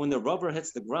when the rubber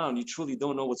hits the ground, you truly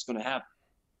don't know what's going to happen.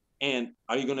 And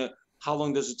are you going to, how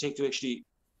long does it take to actually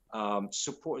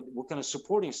support? What kind of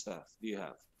supporting staff do you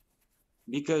have?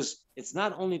 Because it's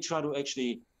not only try to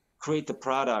actually create the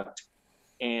product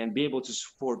and be able to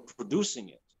support producing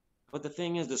it, but the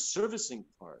thing is the servicing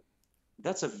part.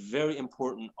 That's a very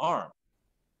important arm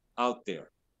out there.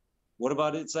 What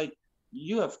about it? It's like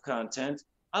you have content.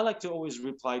 I like to always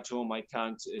reply to all my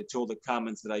content, to all the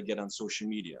comments that I get on social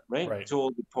media, right? Right. To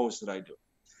all the posts that I do.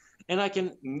 And I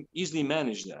can easily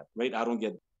manage that, right? I don't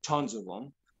get tons of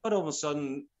them. But all of a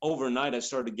sudden, overnight, I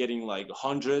started getting like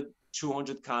 100,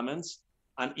 200 comments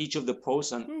on each of the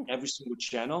posts on Whew. every single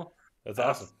channel. That's Uh,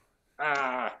 awesome.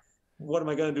 what am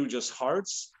I going to do? Just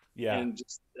hearts Yeah. and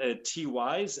just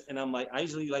TYs? And I'm like, I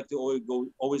usually like to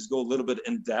always go a little bit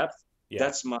in depth. Yeah.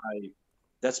 That's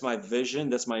my vision.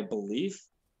 That's my belief.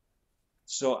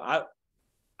 So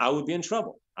I would be in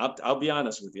trouble. I'll be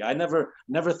honest with you. I never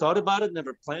thought about it,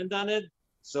 never planned on it.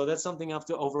 So that's something I have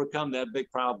to overcome, that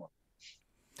big problem.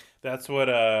 That's what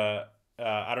I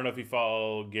don't know if you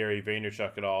follow Gary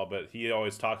Vaynerchuk at all, but he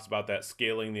always talks about that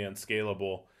scaling the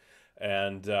unscalable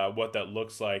and what that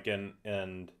looks like.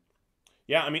 And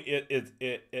yeah, I mean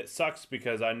it sucks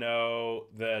because I know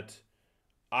that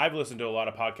I've listened to a lot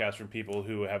of podcasts from people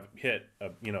who have hit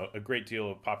a great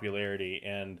deal of popularity,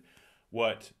 and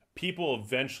what people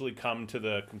eventually come to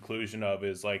the conclusion of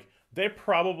is like they're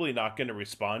probably not going to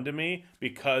respond to me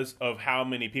because of how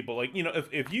many people, like,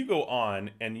 if you go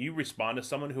on and you respond to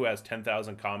someone who has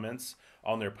 10,000 comments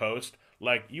on their post,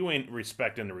 like you ain't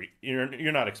respecting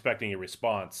you're not expecting a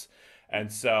response.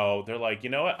 And so they're like, you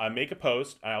know what? I make a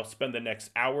post. I'll spend the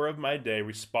next hour of my day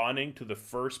responding to the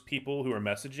first people who are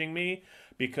messaging me,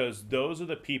 because those are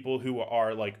the people who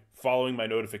are like following my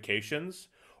notifications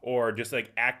or just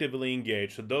like actively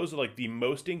engaged. So those are like the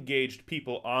most engaged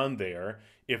people on there.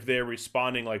 If they're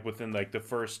responding like within like the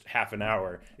first half an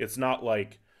hour, it's not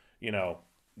like, you know,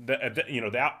 at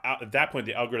that point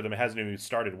the algorithm hasn't even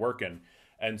started working.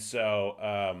 And so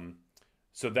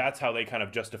that's how they kind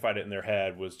of justified it in their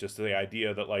head, was just the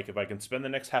idea that like if I can spend the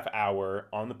next half hour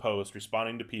on the post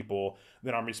responding to people,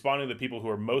 then I'm responding to the people who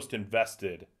are most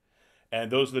invested,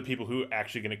 and those are the people who are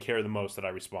actually going to care the most that I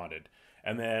responded.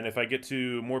 And then if I get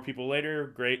to more people later,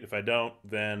 great. If I don't,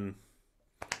 then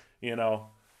you know,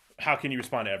 how can you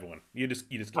respond to everyone? You just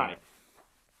can't. Right.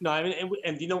 No, I mean,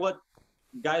 and you know what?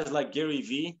 Guys like Gary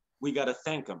V, we got to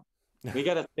thank them. We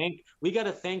got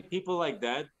to thank people like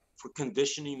that for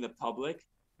conditioning the public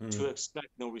Mm, to expect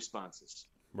no responses,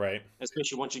 right.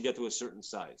 especially once you get to a certain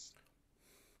size.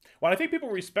 Well, I think people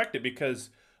respect it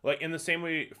because, like, in the same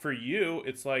way for you,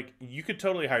 it's like you could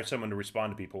totally hire someone to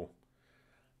respond to people.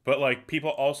 But like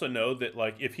people also know that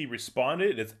like if he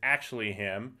responded, it's actually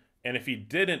him, and if he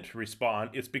didn't respond,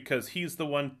 it's because he's the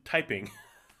one typing,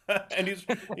 and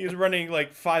he's running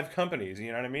like five companies.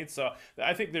 You know what I mean? So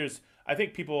I think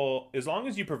people, as long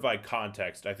as you provide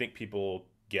context, I think people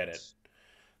get it.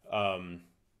 Um,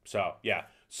 so yeah.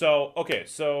 So okay.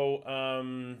 So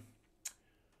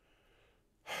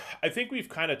I think we've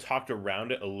kind of talked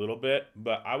around it a little bit,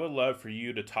 but I would love for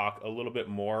you to talk a little bit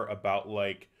more about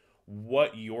like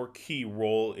what your key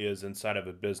role is inside of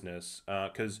a business,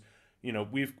 because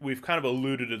we've kind of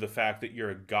alluded to the fact that you're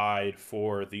a guide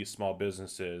for these small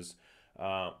businesses,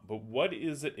 but what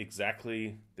is it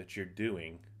exactly that you're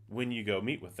doing when you go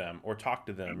meet with them or talk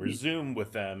to them or Zoom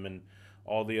with them and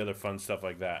all the other fun stuff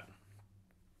like that?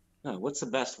 What's the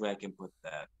best way I can put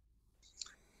that?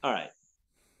 All right.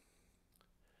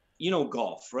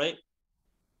 Golf, right?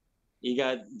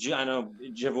 I know,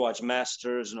 did you ever watch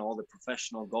Masters and all the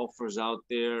professional golfers out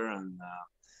there? And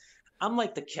I'm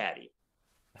like the caddy,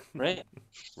 right?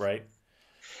 Right.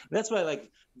 That's why I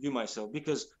like view myself,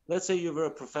 because let's say you're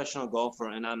a professional golfer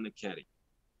and I'm the caddy.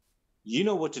 You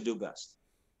know what to do best,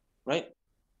 right?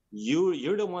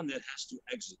 You're the one that has to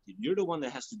execute. You're the one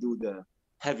that has to do the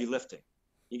heavy lifting.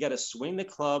 You got to swing the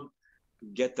club,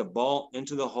 get the ball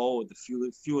into the hole with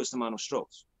the fewest amount of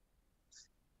strokes.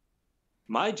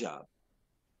 My job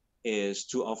is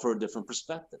to offer a different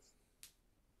perspective,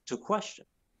 to question.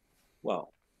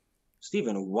 Well,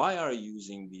 Stephen, why are you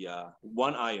using the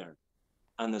one iron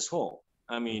on this hole?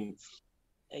 I mean,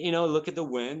 look at the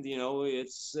wind.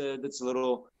 It's a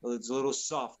little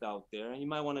soft out there. You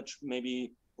might want to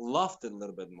maybe loft it a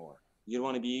little bit more. You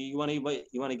want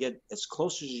to get as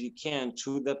close as you can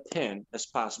to the pin as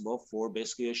possible for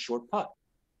basically a short putt.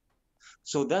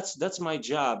 So that's my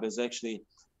job, is actually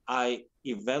I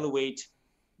evaluate,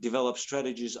 develop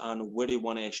strategies on where they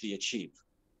want to actually achieve.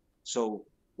 So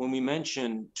when we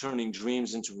mention turning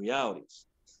dreams into realities,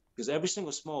 because every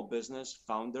single small business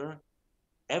founder,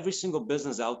 every single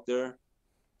business out there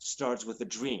starts with a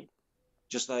dream,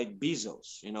 just like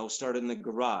Bezos, started in the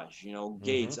garage, Mm-hmm.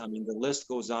 Gates. I mean, the list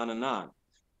goes on and on.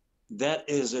 That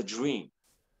is a dream.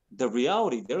 The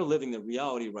reality, they're living the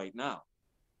reality right now.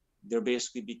 They're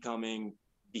basically becoming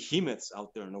behemoths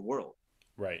out there in the world.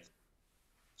 Right.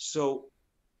 So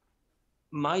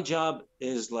my job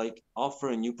is like offer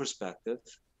a new perspective,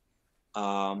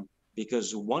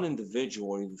 because one individual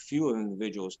or a few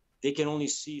individuals, they can only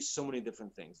see so many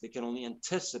different things. They can only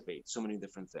anticipate so many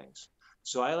different things.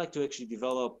 So I like to actually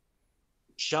develop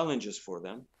challenges for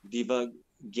them,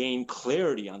 gain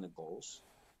clarity on the goals,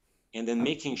 and then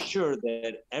making sure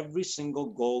that every single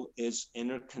goal is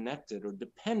interconnected or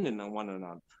dependent on one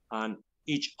another, on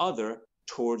each other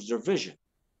towards their vision.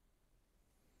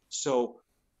 So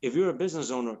if you're a business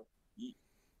owner,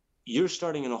 you're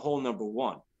starting in a hole number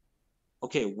one.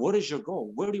 Okay, what is your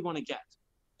goal? Where do you want to get?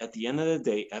 At the end of the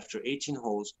day, after 18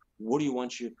 holes, where do you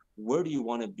want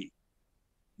to be?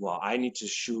 Well, I need to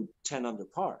shoot 10 under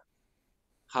par.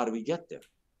 How do we get there?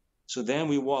 So then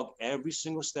we walk every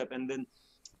single step, and then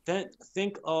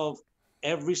think of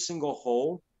every single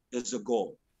hole as a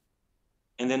goal.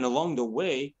 And then along the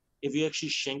way, if you actually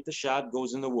shank the shot,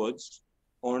 goes in the woods,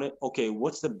 or okay,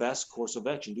 what's the best course of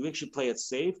action? Do you actually play it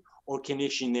safe, or can you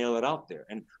actually nail it out there?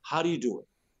 And how do you do it?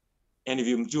 And if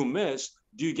you do miss,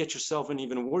 do you get yourself in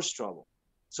even worse trouble?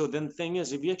 So then the thing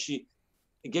is, if you actually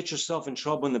get yourself in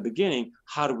trouble in the beginning,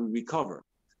 how do we recover?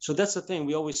 So that's the thing.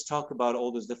 We always talk about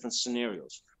all those different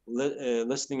scenarios,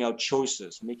 listing out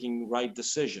choices, making right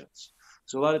decisions.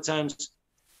 So a lot of times,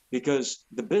 because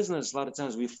the business, a lot of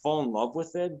times we fall in love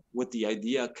with it, with the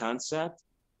idea concept,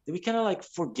 that we kind of like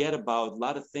forget about a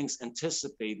lot of things,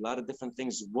 anticipate a lot of different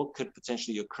things, what could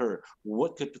potentially occur,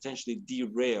 what could potentially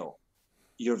derail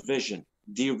your vision,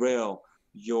 derail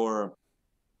your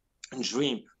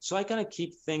dream. So I kind of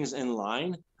keep things in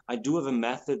line. I do have a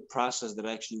method process that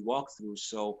I actually walk through.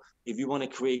 So if you want to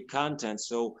create content,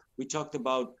 so we talked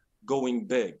about going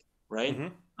big, right?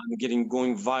 Mm-hmm.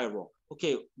 Going viral.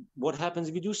 Okay, what happens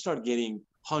if you do start getting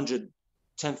 100,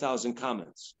 10,000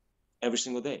 comments every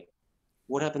single day?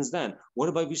 What happens then? What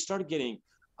about if you start getting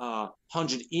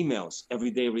 100 emails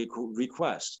every day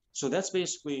requests? So that's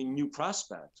basically new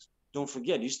prospects. Don't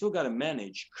forget, you still got to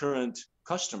manage current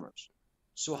customers.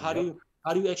 So Yep.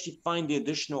 how do you actually find the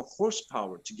additional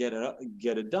horsepower to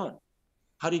get it done?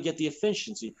 How do you get the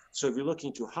efficiency? So if you're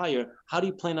looking to hire, how do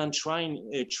you plan on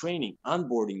training,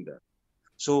 onboarding them?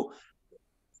 So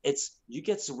you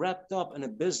get wrapped up in a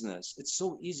business. It's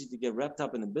so easy to get wrapped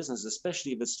up in a business,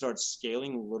 especially if it starts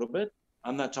scaling a little bit.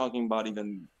 I'm not talking about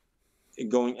even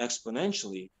going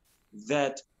exponentially,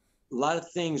 that a lot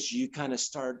of things you kind of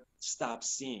stop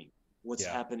seeing what's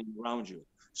Yeah. happening around you.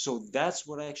 So that's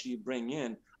what I actually bring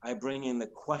in. I bring in the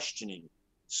questioning.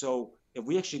 So if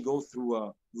we actually go through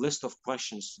a list of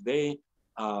questions today,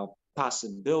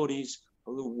 possibilities,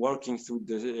 working through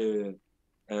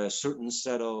the certain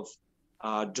set of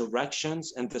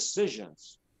directions and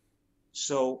decisions.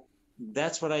 So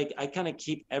that's what I kind of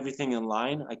keep everything in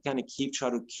line. I kind of try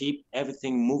to keep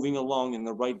everything moving along in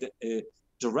the right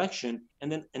direction,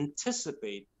 and then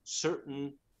anticipate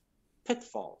certain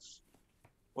pitfalls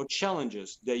or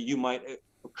challenges that you might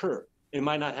occur. It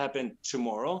might not happen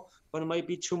tomorrow, but it might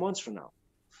be 2 months from now.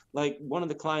 Like one of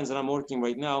the clients that I'm working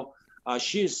right now,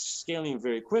 she is scaling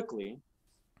very quickly.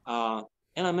 And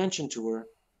I mentioned to her,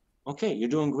 okay, you're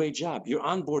doing a great job. You're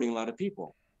onboarding a lot of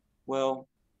people. Well,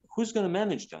 who's going to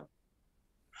manage them?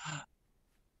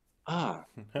 Ah,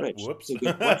 Rich, Whoops. that's a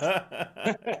good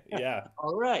question. Yeah.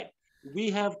 All right.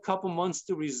 We have a couple months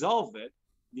to resolve it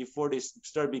before they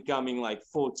start becoming like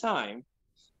full time,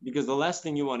 because the last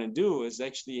thing you want to do is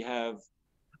actually have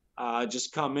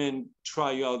just come in,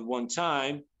 try you out one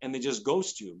time, and they just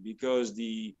ghost you because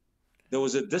there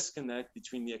was a disconnect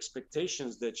between the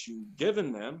expectations that you've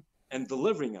given them and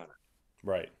delivering on it.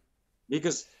 Right.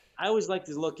 Because I always like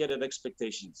to look at it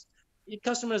expectations, your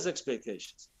customers'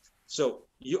 expectations. So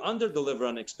you under deliver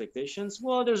on expectations,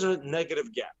 well, there's a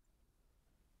negative gap.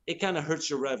 It kind of hurts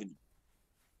your revenue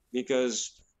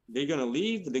because they're going to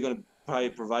leave, they're going to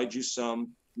probably provide you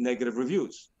some negative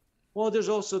reviews. Well, there's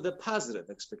also the positive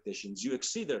expectations. You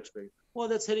exceed their expectations. Well,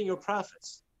 that's hitting your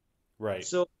profits. Right.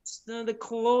 So the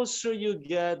closer you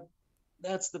get,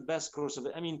 that's the best course of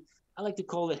it. I mean, I like to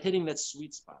call it hitting that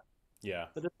sweet spot. Yeah.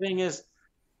 But the thing is,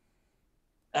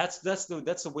 that's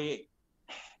the way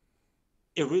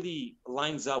it really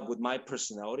lines up with my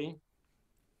personality,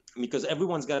 because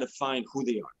everyone's got to find who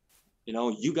they are.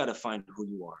 You got to find who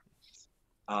you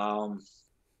are.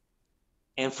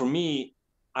 And for me,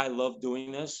 I love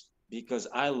doing this because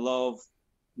I love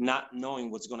not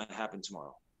knowing what's going to happen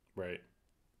tomorrow. Right.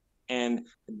 And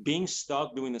being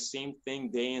stuck doing the same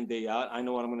thing day in, day out. I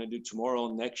know what I'm going to do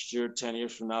tomorrow, next year, 10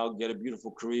 years from now, get a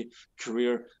beautiful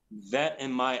career. That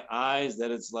in my eyes,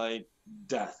 that it's like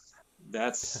death.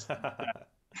 That's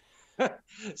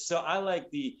so I like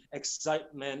the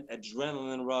excitement,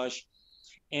 adrenaline rush.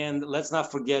 And let's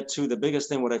not forget too, the biggest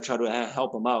thing what I try to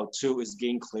help them out too is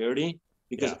gain clarity,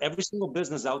 because Yeah. every single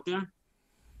business out there,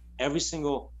 every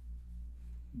single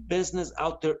business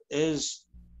out there is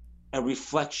a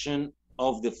reflection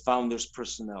of the founder's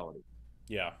personality.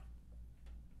 Yeah.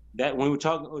 That when we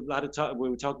talk a lot of talk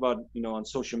when we talk about, on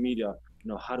social media,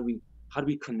 how do we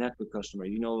connect with customer?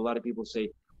 A lot of people say,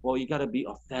 well, you got to be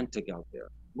authentic out there.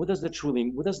 What does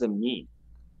that mean?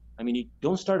 I mean, you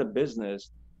don't start a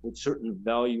business with certain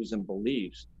values and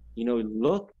beliefs.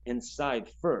 Look inside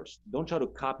first. Don't try to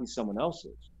copy someone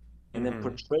else's and then Mm-hmm.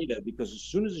 portray that, because as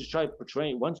soon as you try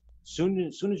portraying once, soon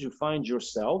as you find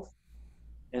yourself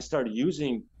and start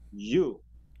using you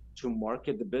to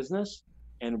market the business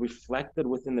and reflect it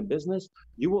within the business,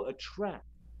 you will attract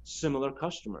similar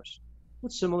customers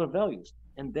with similar values.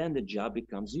 And then the job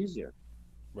becomes easier.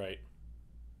 Right.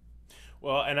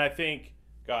 Well, and I think,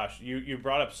 gosh, you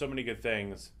brought up so many good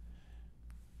things.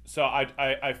 So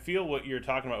I feel what you're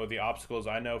talking about with the obstacles.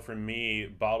 I know for me,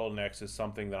 bottlenecks is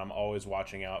something that I'm always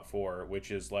watching out for,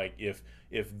 which is like if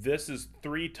this is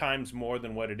three times more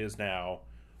than what it is now,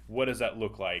 what does that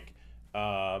look like?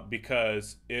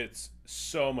 Because it's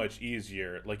so much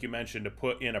easier, like you mentioned, to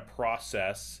put in a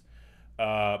process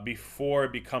before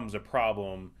it becomes a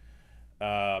problem.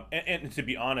 And to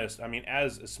be honest, I mean,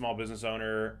 as a small business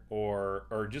owner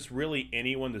or just really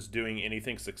anyone that's doing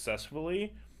anything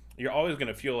successfully, you're always going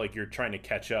to feel like you're trying to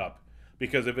catch up,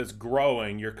 because if it's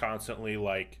growing, you're constantly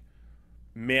like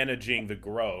managing the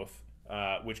growth,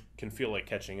 which can feel like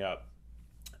catching up.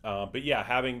 But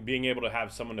yeah, being able to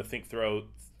have someone to think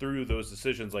through those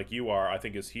decisions like you are, I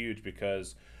think is huge,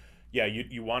 because yeah,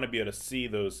 you want to be able to see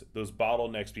those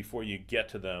bottlenecks before you get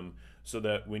to them, so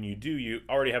that when you do, you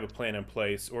already have a plan in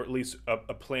place, or at least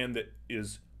a plan that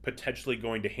is potentially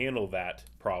going to handle that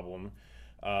problem.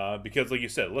 Because, like you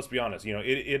said, let's be honest,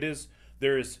 it is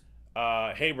there's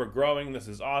hey, we're growing, this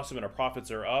is awesome, and our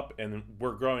profits are up, and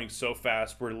we're growing so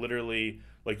fast, we're literally,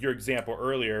 like your example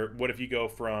earlier, what if you go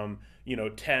from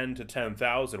 10 to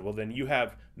 10,000? Well, then you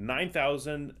have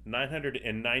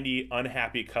 9,990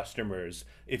 unhappy customers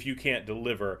if you can't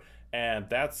deliver. And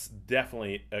that's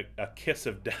definitely a kiss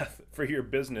of death for your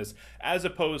business, as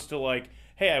opposed to like,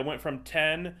 hey, I went from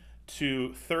 10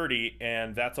 to 30,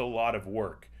 and that's a lot of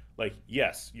work. Like,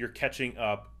 yes, you're catching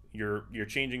up, you're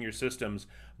changing your systems,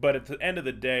 but at the end of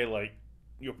the day, like,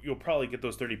 you'll probably get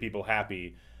those 30 people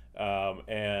happy,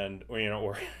 and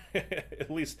or at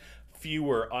least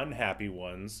fewer unhappy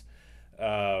ones.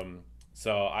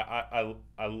 So I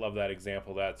love that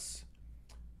example. That's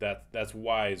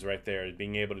wise right there.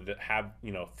 Being able to have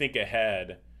think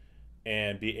ahead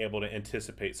and be able to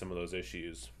anticipate some of those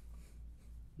issues.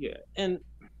 Yeah. And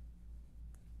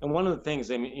one of the things,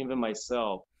 I mean, even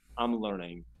myself, I'm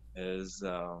learning is,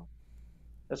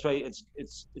 that's why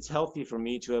it's healthy for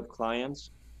me to have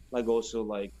clients, like also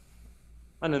like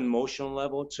on an emotional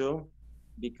level too,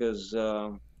 because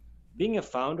being a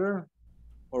founder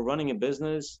or running a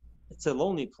business, it's a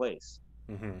lonely place.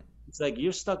 Mm-hmm. It's like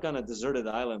you're stuck on a deserted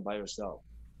island by yourself.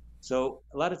 So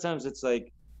a lot of times it's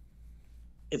like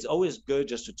it's always good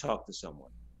just to talk to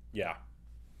someone, Yeah.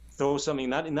 throw something,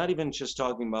 not even just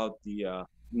talking about the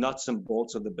nuts and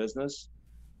bolts of the business,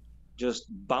 just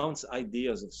bounce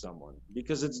ideas of someone,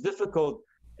 because it's difficult.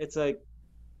 It's like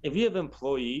if you have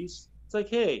employees, it's like,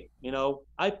 hey,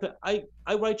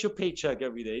 I write your paycheck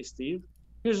every day, Steve.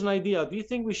 Here's an idea. Do you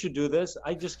think we should do this?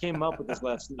 I just came up with this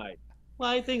last night. Well,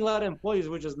 I think a lot of employees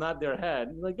would just nod their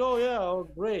head, like, oh yeah, oh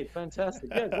great, fantastic,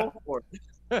 yeah, go for it.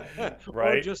 Or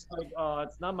Right. just like,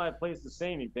 it's not my place to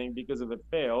say anything, because if it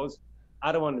fails,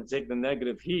 I don't want to take the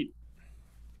negative heat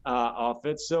off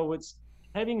it. So it's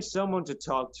having someone to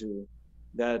talk to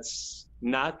that's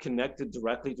not connected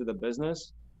directly to the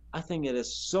business. I think it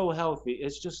is so healthy.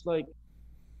 It's just like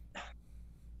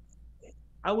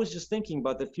I was just thinking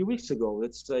about that a few weeks ago.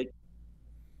 It's like,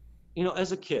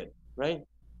 as a kid, right?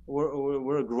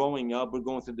 We're growing up. We're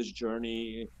going through this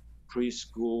journey,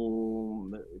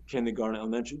 preschool, kindergarten,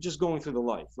 elementary, just going through the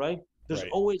life, right?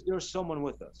 Right. There's someone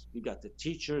with us. You got the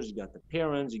teachers, you got the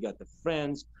parents, you got the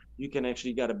friends. You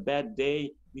got a bad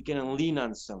day. You can lean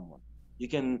on someone. You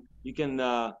can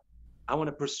I want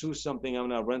to pursue something. I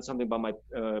want to run something by my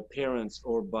parents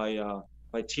or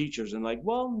by teachers, and like,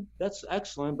 well, that's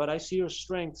excellent, but I see your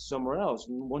strength somewhere else.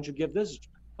 And won't you give this?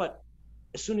 But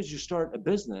as soon as you start a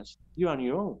business, you're on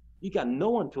your own. You got no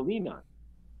one to lean on.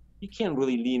 You can't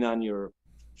really lean on your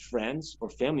friends or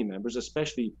family members,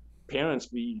 especially parents.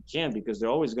 You can, because they're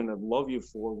always going to love you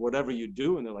for whatever you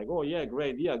do, and they're like, oh yeah,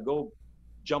 great, yeah, go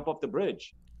jump off the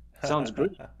bridge. Sounds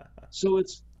great. So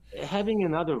it's having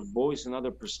another voice,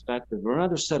 another perspective, or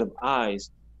another set of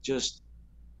eyes, just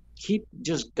keep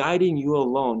just guiding you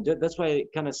along. That's why I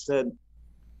kind of said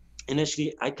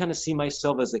initially, I kind of see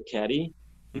myself as a caddy,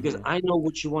 because Hmm. I know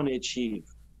what you want to achieve,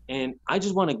 and I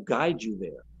just want to guide you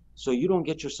there so you don't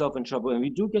get yourself in trouble. And if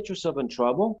you do get yourself in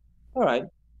trouble, all right,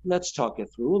 let's talk it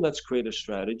through. Let's create a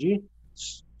strategy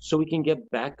so we can get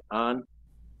back on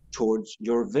towards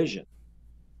your vision.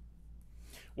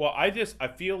 Well, I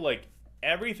feel like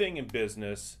everything in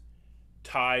business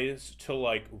ties to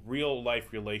like real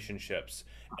life relationships,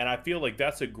 and I feel like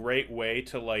that's a great way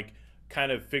to like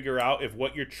kind of figure out if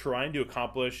what you're trying to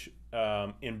accomplish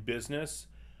in business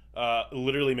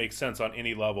literally makes sense on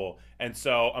any level. And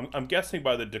so I'm guessing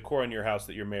by the decor in your house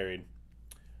that you're married.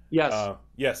 Yes.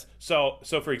 Yes. So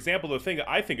for example, the thing that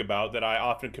I think about that I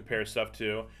often compare stuff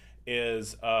to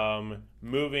is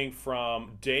moving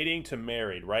from dating to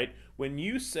married, right? When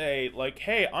you say like,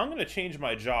 "Hey, I'm going to change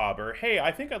my job," or "Hey,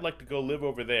 I think I'd like to go live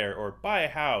over there," or buy a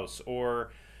house,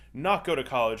 or not go to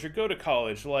college, or go to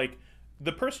college, like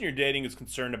the person you're dating is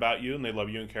concerned about you and they love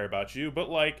you and care about you, but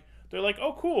like they're like,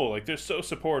 "Oh, cool," like they're so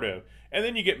supportive. And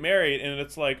then you get married and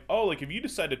it's like, "Oh, like if you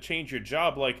decide to change your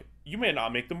job, like you may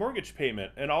not make the mortgage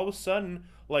payment," and all of a sudden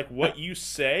like what you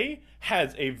say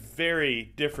has a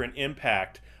very different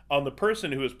impact on the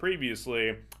person who was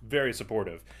previously very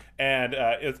supportive. And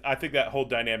I think that whole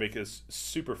dynamic is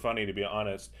super funny, to be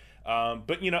honest.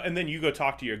 But you know, and then you go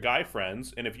talk to your guy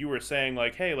friends, and if you were saying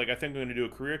like, "Hey, like I think I'm going to do a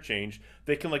career change,"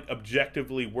 they can like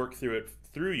objectively work through it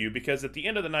through you, because at the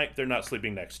end of the night, they're not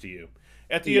sleeping next to you.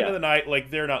 At the end of Yeah. the night,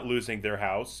 like they're not losing their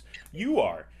house, you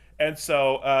are, and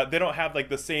so they don't have like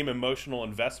the same emotional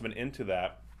investment into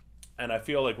that. And I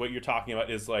feel like what you're talking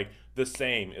about is like the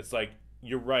same. It's like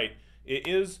you're right. It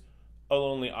is a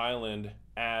lonely island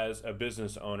as a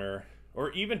business owner,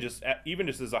 or even just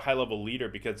as a high level leader,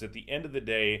 because at the end of the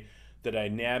day, the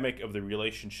dynamic of the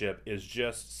relationship is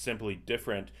just simply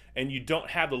different, and you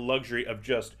don't have the luxury of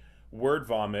just word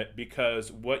vomit,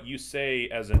 because what you say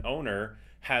as an owner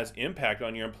has impact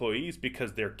on your employees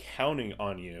because they're counting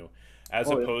on you, as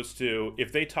Oh, yeah. opposed to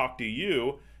if they talk to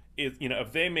you,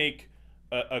 if they make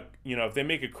if they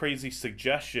make a crazy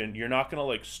suggestion, you're not gonna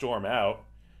like storm out.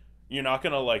 You're not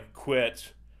gonna like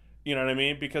quit. You know what I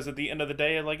mean? Because at the end of the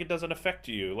day, like it doesn't affect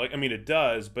you. Like I mean, it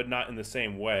does, but not in the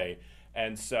same way.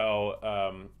 And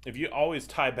so, if you always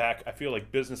tie back, I feel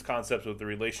like business concepts with the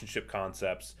relationship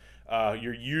concepts,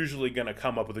 you're usually going to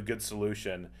come up with a good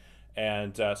solution.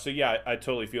 And so, yeah, I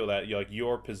totally feel that. Like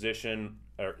your position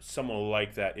or someone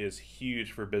like that is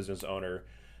huge for a business owner,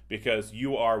 because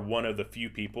you are one of the few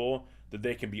people that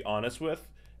they can be honest with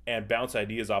and bounce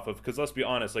ideas off of. Because let's be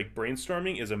honest, like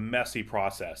brainstorming is a messy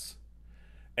process,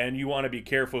 and you want to be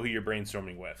careful who you're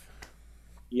brainstorming with.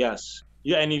 Yes.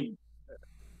 Yeah. And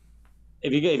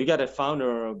if you got a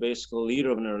founder or basically a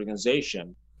leader of an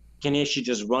organization, can he actually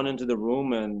just run into the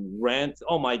room and rant?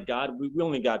 Oh my God, we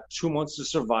only got 2 months to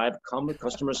survive. Come,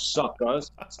 customers suck us.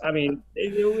 I mean,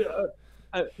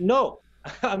 no.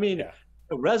 I mean, Yeah.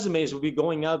 resumes will be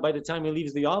going out by the time he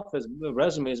leaves the office. The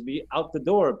resumes will be out the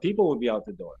door. People will be out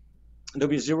the door. There'll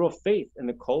be zero faith in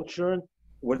the culture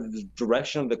or the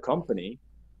direction of the company.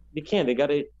 They can't. They got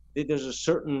to. There's a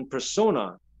certain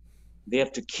persona they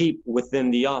have to keep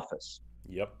within the office.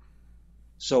 Yep.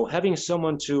 So having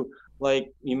someone to,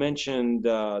 like you mentioned,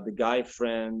 the guy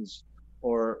friends,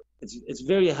 or it's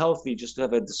very healthy just to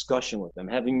have a discussion with them,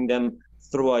 having them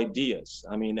throw ideas.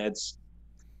 I mean, it's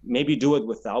maybe do it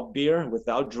without beer,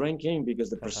 without drinking, because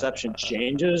the perception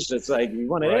changes. It's like you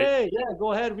want to, Right? hey, yeah,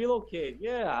 go ahead, relocate.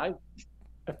 Yeah,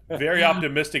 Very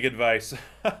optimistic advice.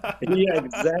 yeah,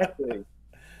 exactly.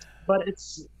 But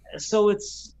so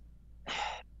it's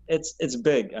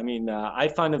big. I mean, I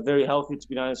find it very healthy, to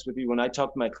be honest with you. When I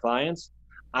talk to my clients,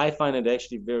 I find it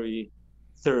actually very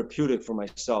therapeutic for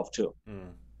myself too,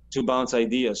 Mm. to bounce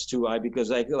ideas too. Because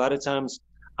like a lot of times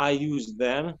I use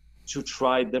them to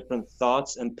try different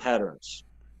thoughts and patterns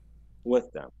with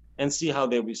them and see how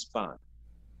they respond.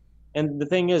 And the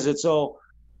thing is, it's all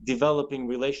developing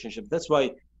relationships. That's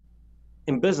why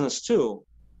in business too,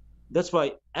 that's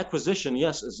why acquisition,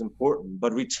 yes, is important,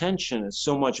 but retention is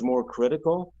so much more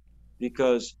critical,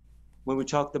 because when we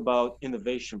talked about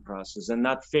innovation process and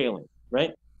not failing,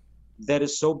 right? that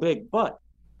is so big. But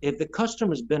if the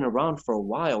customer's been around for a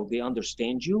while, they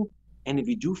understand you. And if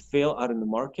you do fail out in the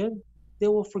market, they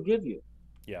will forgive you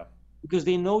Yeah. because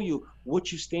they know you,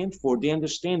 what you stand for. They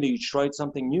understand that you tried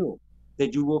something new,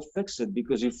 that you will fix it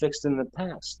because you fixed it in the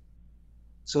past.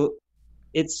 So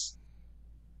it's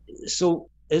so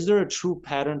is there a true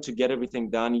pattern to get everything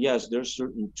done? Yes, there's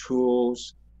certain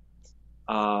tools,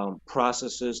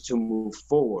 processes to move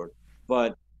forward,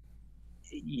 but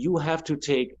you have to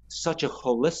take such a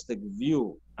holistic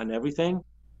view on everything.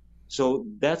 So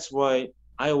that's why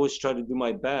I always try to do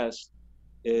my best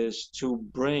is to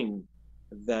bring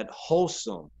that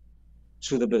wholesome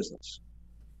to the business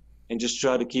and just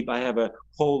try to keep, I have a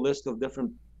whole list of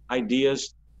different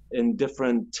ideas and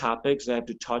different topics I have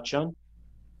to touch on.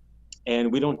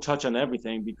 And we don't touch on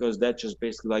everything because that's just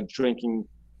basically like drinking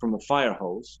from a fire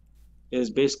hose, is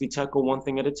basically tackle one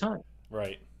thing at a time.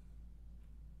 Right.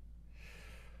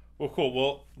 Well, cool.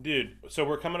 Well, dude, so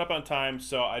we're coming up on time,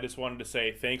 so I just wanted to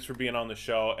say thanks for being on the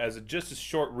show. As just a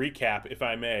short recap, if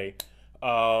I may,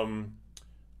 um,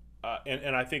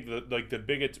 and I think the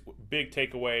big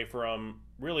takeaway from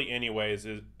really anyways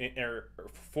is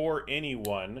for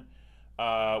anyone,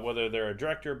 whether they're a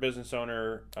director, business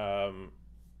owner,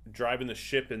 driving the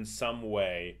ship in some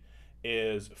way,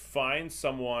 is find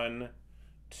someone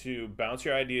to bounce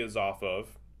your ideas off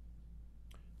of.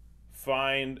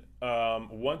 Find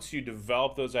once you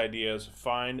develop those ideas,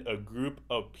 find a group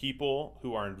of people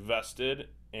who are invested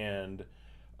and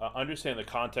understand the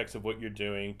context of what you're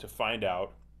doing to find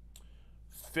out,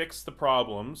 fix the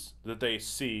problems that they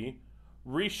see,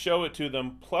 re-show it to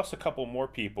them plus a couple more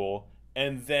people,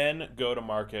 and then go to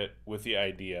market with the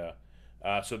idea.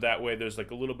 So that way there's like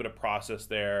a little bit of process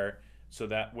there. So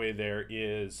that way there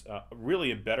is really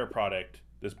a better product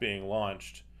that's being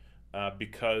launched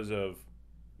because of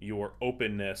your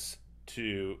openness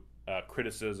to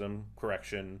criticism,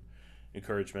 correction,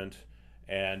 encouragement.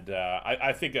 And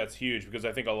I think that's huge because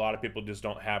I think a lot of people just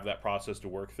don't have that process to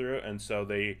work through. And so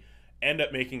they end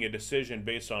up making a decision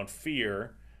based on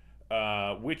fear,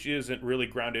 which isn't really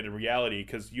grounded in reality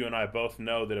because you and I both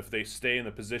know that if they stay in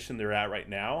the position they're at right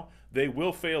now, they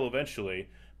will fail eventually Yeah.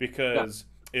 because,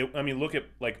 I mean, look at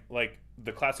like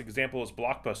the classic example is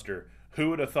Blockbuster.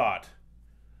 Who would have thought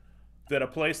that a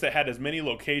place that had as many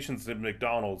locations as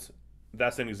McDonald's,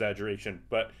 that's an exaggeration,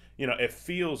 but you know, it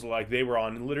feels like they were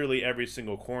on literally every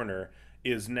single corner,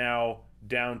 is now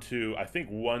down to I think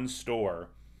one store.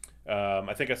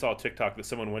 I think I saw a TikTok that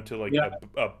someone went to like Yeah.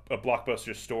 a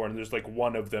Blockbuster store and there's like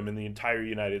one of them in the entire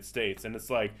United States, and it's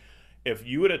like if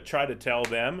you would have tried to tell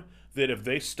them that if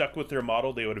they stuck with their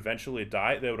model they would eventually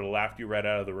die, they would have laughed you right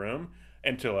out of the room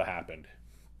until it happened.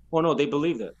 Oh no, they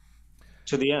believed it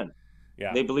to the end.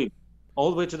 Yeah. They believed all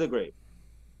the way to the grave.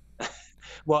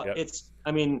 Well, Yep. it's,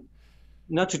 I mean,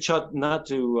 not to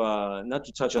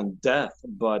touch on death,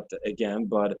 but again,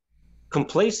 but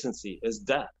complacency is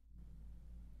death.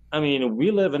 I mean,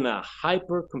 we live in a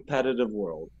hyper competitive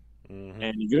world, Mm-hmm.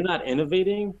 and you're not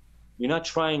innovating, you're not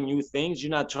trying new things,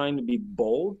 you're not trying to be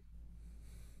bold.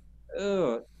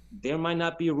 Uh, there might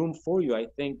not be room for you. I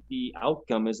think the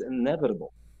outcome is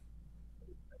inevitable.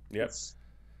 Yep. It's,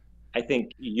 I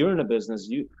think you're in a business,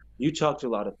 you talk to a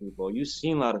lot of people, you've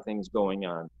seen a lot of things going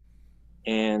on,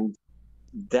 and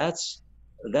that's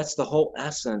that's the whole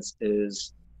essence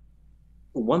is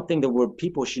one thing that where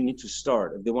people should need to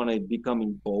start if they want to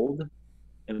becoming bold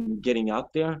and getting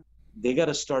out there, they got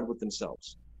to start with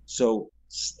themselves. So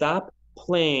stop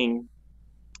playing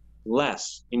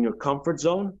less in your comfort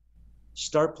zone,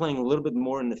 start playing a little bit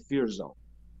more in the fear zone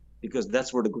because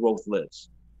that's where the growth lives.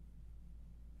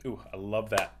 Ooh, I love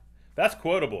that. That's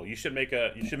quotable. You should make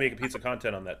a piece of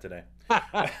content on that today.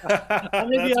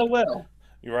 Maybe That's I will.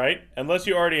 You're right. Unless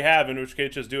you already have, in which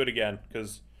case just do it again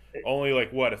because only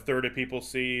like what a third of people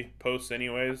see posts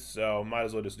anyways. So might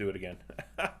as well just do it again.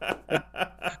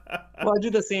 Well, I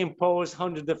do the same post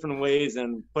 100 different ways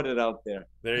and put it out there.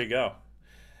 There you go.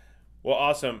 Well,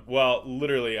 awesome. Well,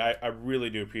 literally, I really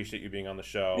do appreciate you being on the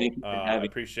show. Thank you for I having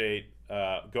appreciate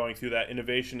going through that.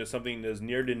 Innovation is something that is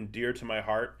near and dear to my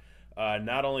heart,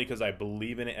 not only because I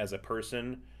believe in it as a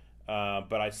person,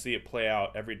 but I see it play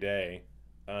out every day,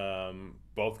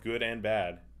 both good and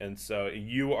bad. And so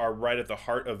you are right at the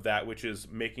heart of that, which is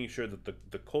making sure that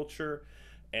the culture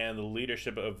and the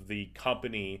leadership of the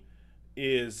company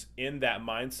is in that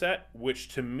mindset, which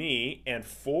to me and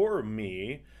for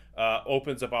me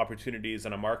opens up opportunities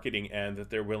on a marketing end that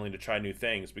they're willing to try new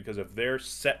things. Because if they're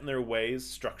set in their ways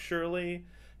structurally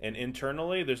and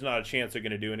internally, there's not a chance they're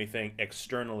going to do anything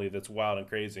externally that's wild and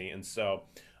crazy. And so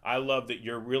I love that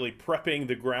you're really prepping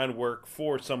the groundwork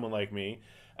for someone like me.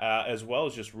 as well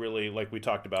as just really, like we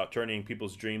talked about, turning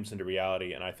people's dreams into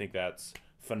reality. And I think that's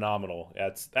phenomenal.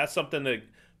 That's something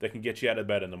that can get you out of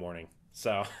bed in the morning.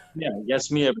 So Yeah,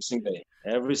 yes, me every single day.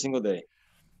 Every single day.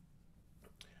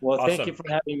 Well, thank you awesome.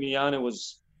 for having me on. It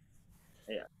was,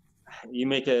 yeah, you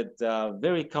make it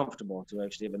very comfortable to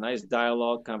actually have a nice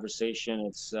dialogue, conversation.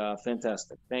 It's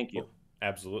fantastic. Thank you. Well,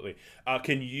 absolutely.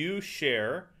 Can you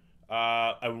share?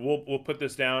 And we'll put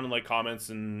this down in like comments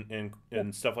and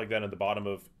stuff like that at the bottom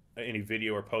of any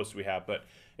video or post we have. But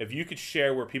if you could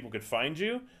share where people could find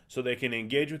you, so they can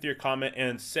engage with your comment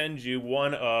and send you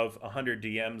one of 100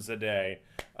 DMs a day,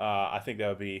 I think that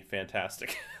would be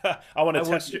fantastic. I want to I will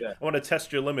test do your I want to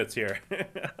test your limits here.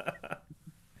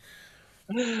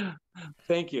 that.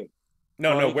 Thank you.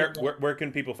 No, Well, no. you can, Where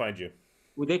can people find you?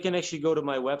 well, they can actually go to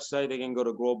my website. They can go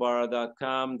to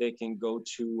growbara.com. They can go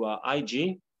to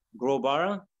IG,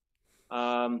 growbara.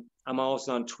 I'm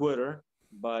also on Twitter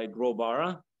by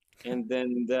growbara. And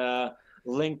then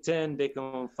LinkedIn, they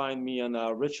can find me on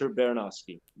Richard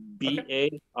Baranowski,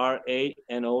 Okay.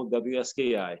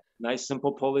 Baranowski. Nice,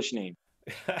 simple Polish name.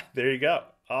 There you go.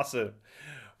 Awesome.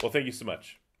 Well, thank you so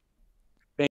much.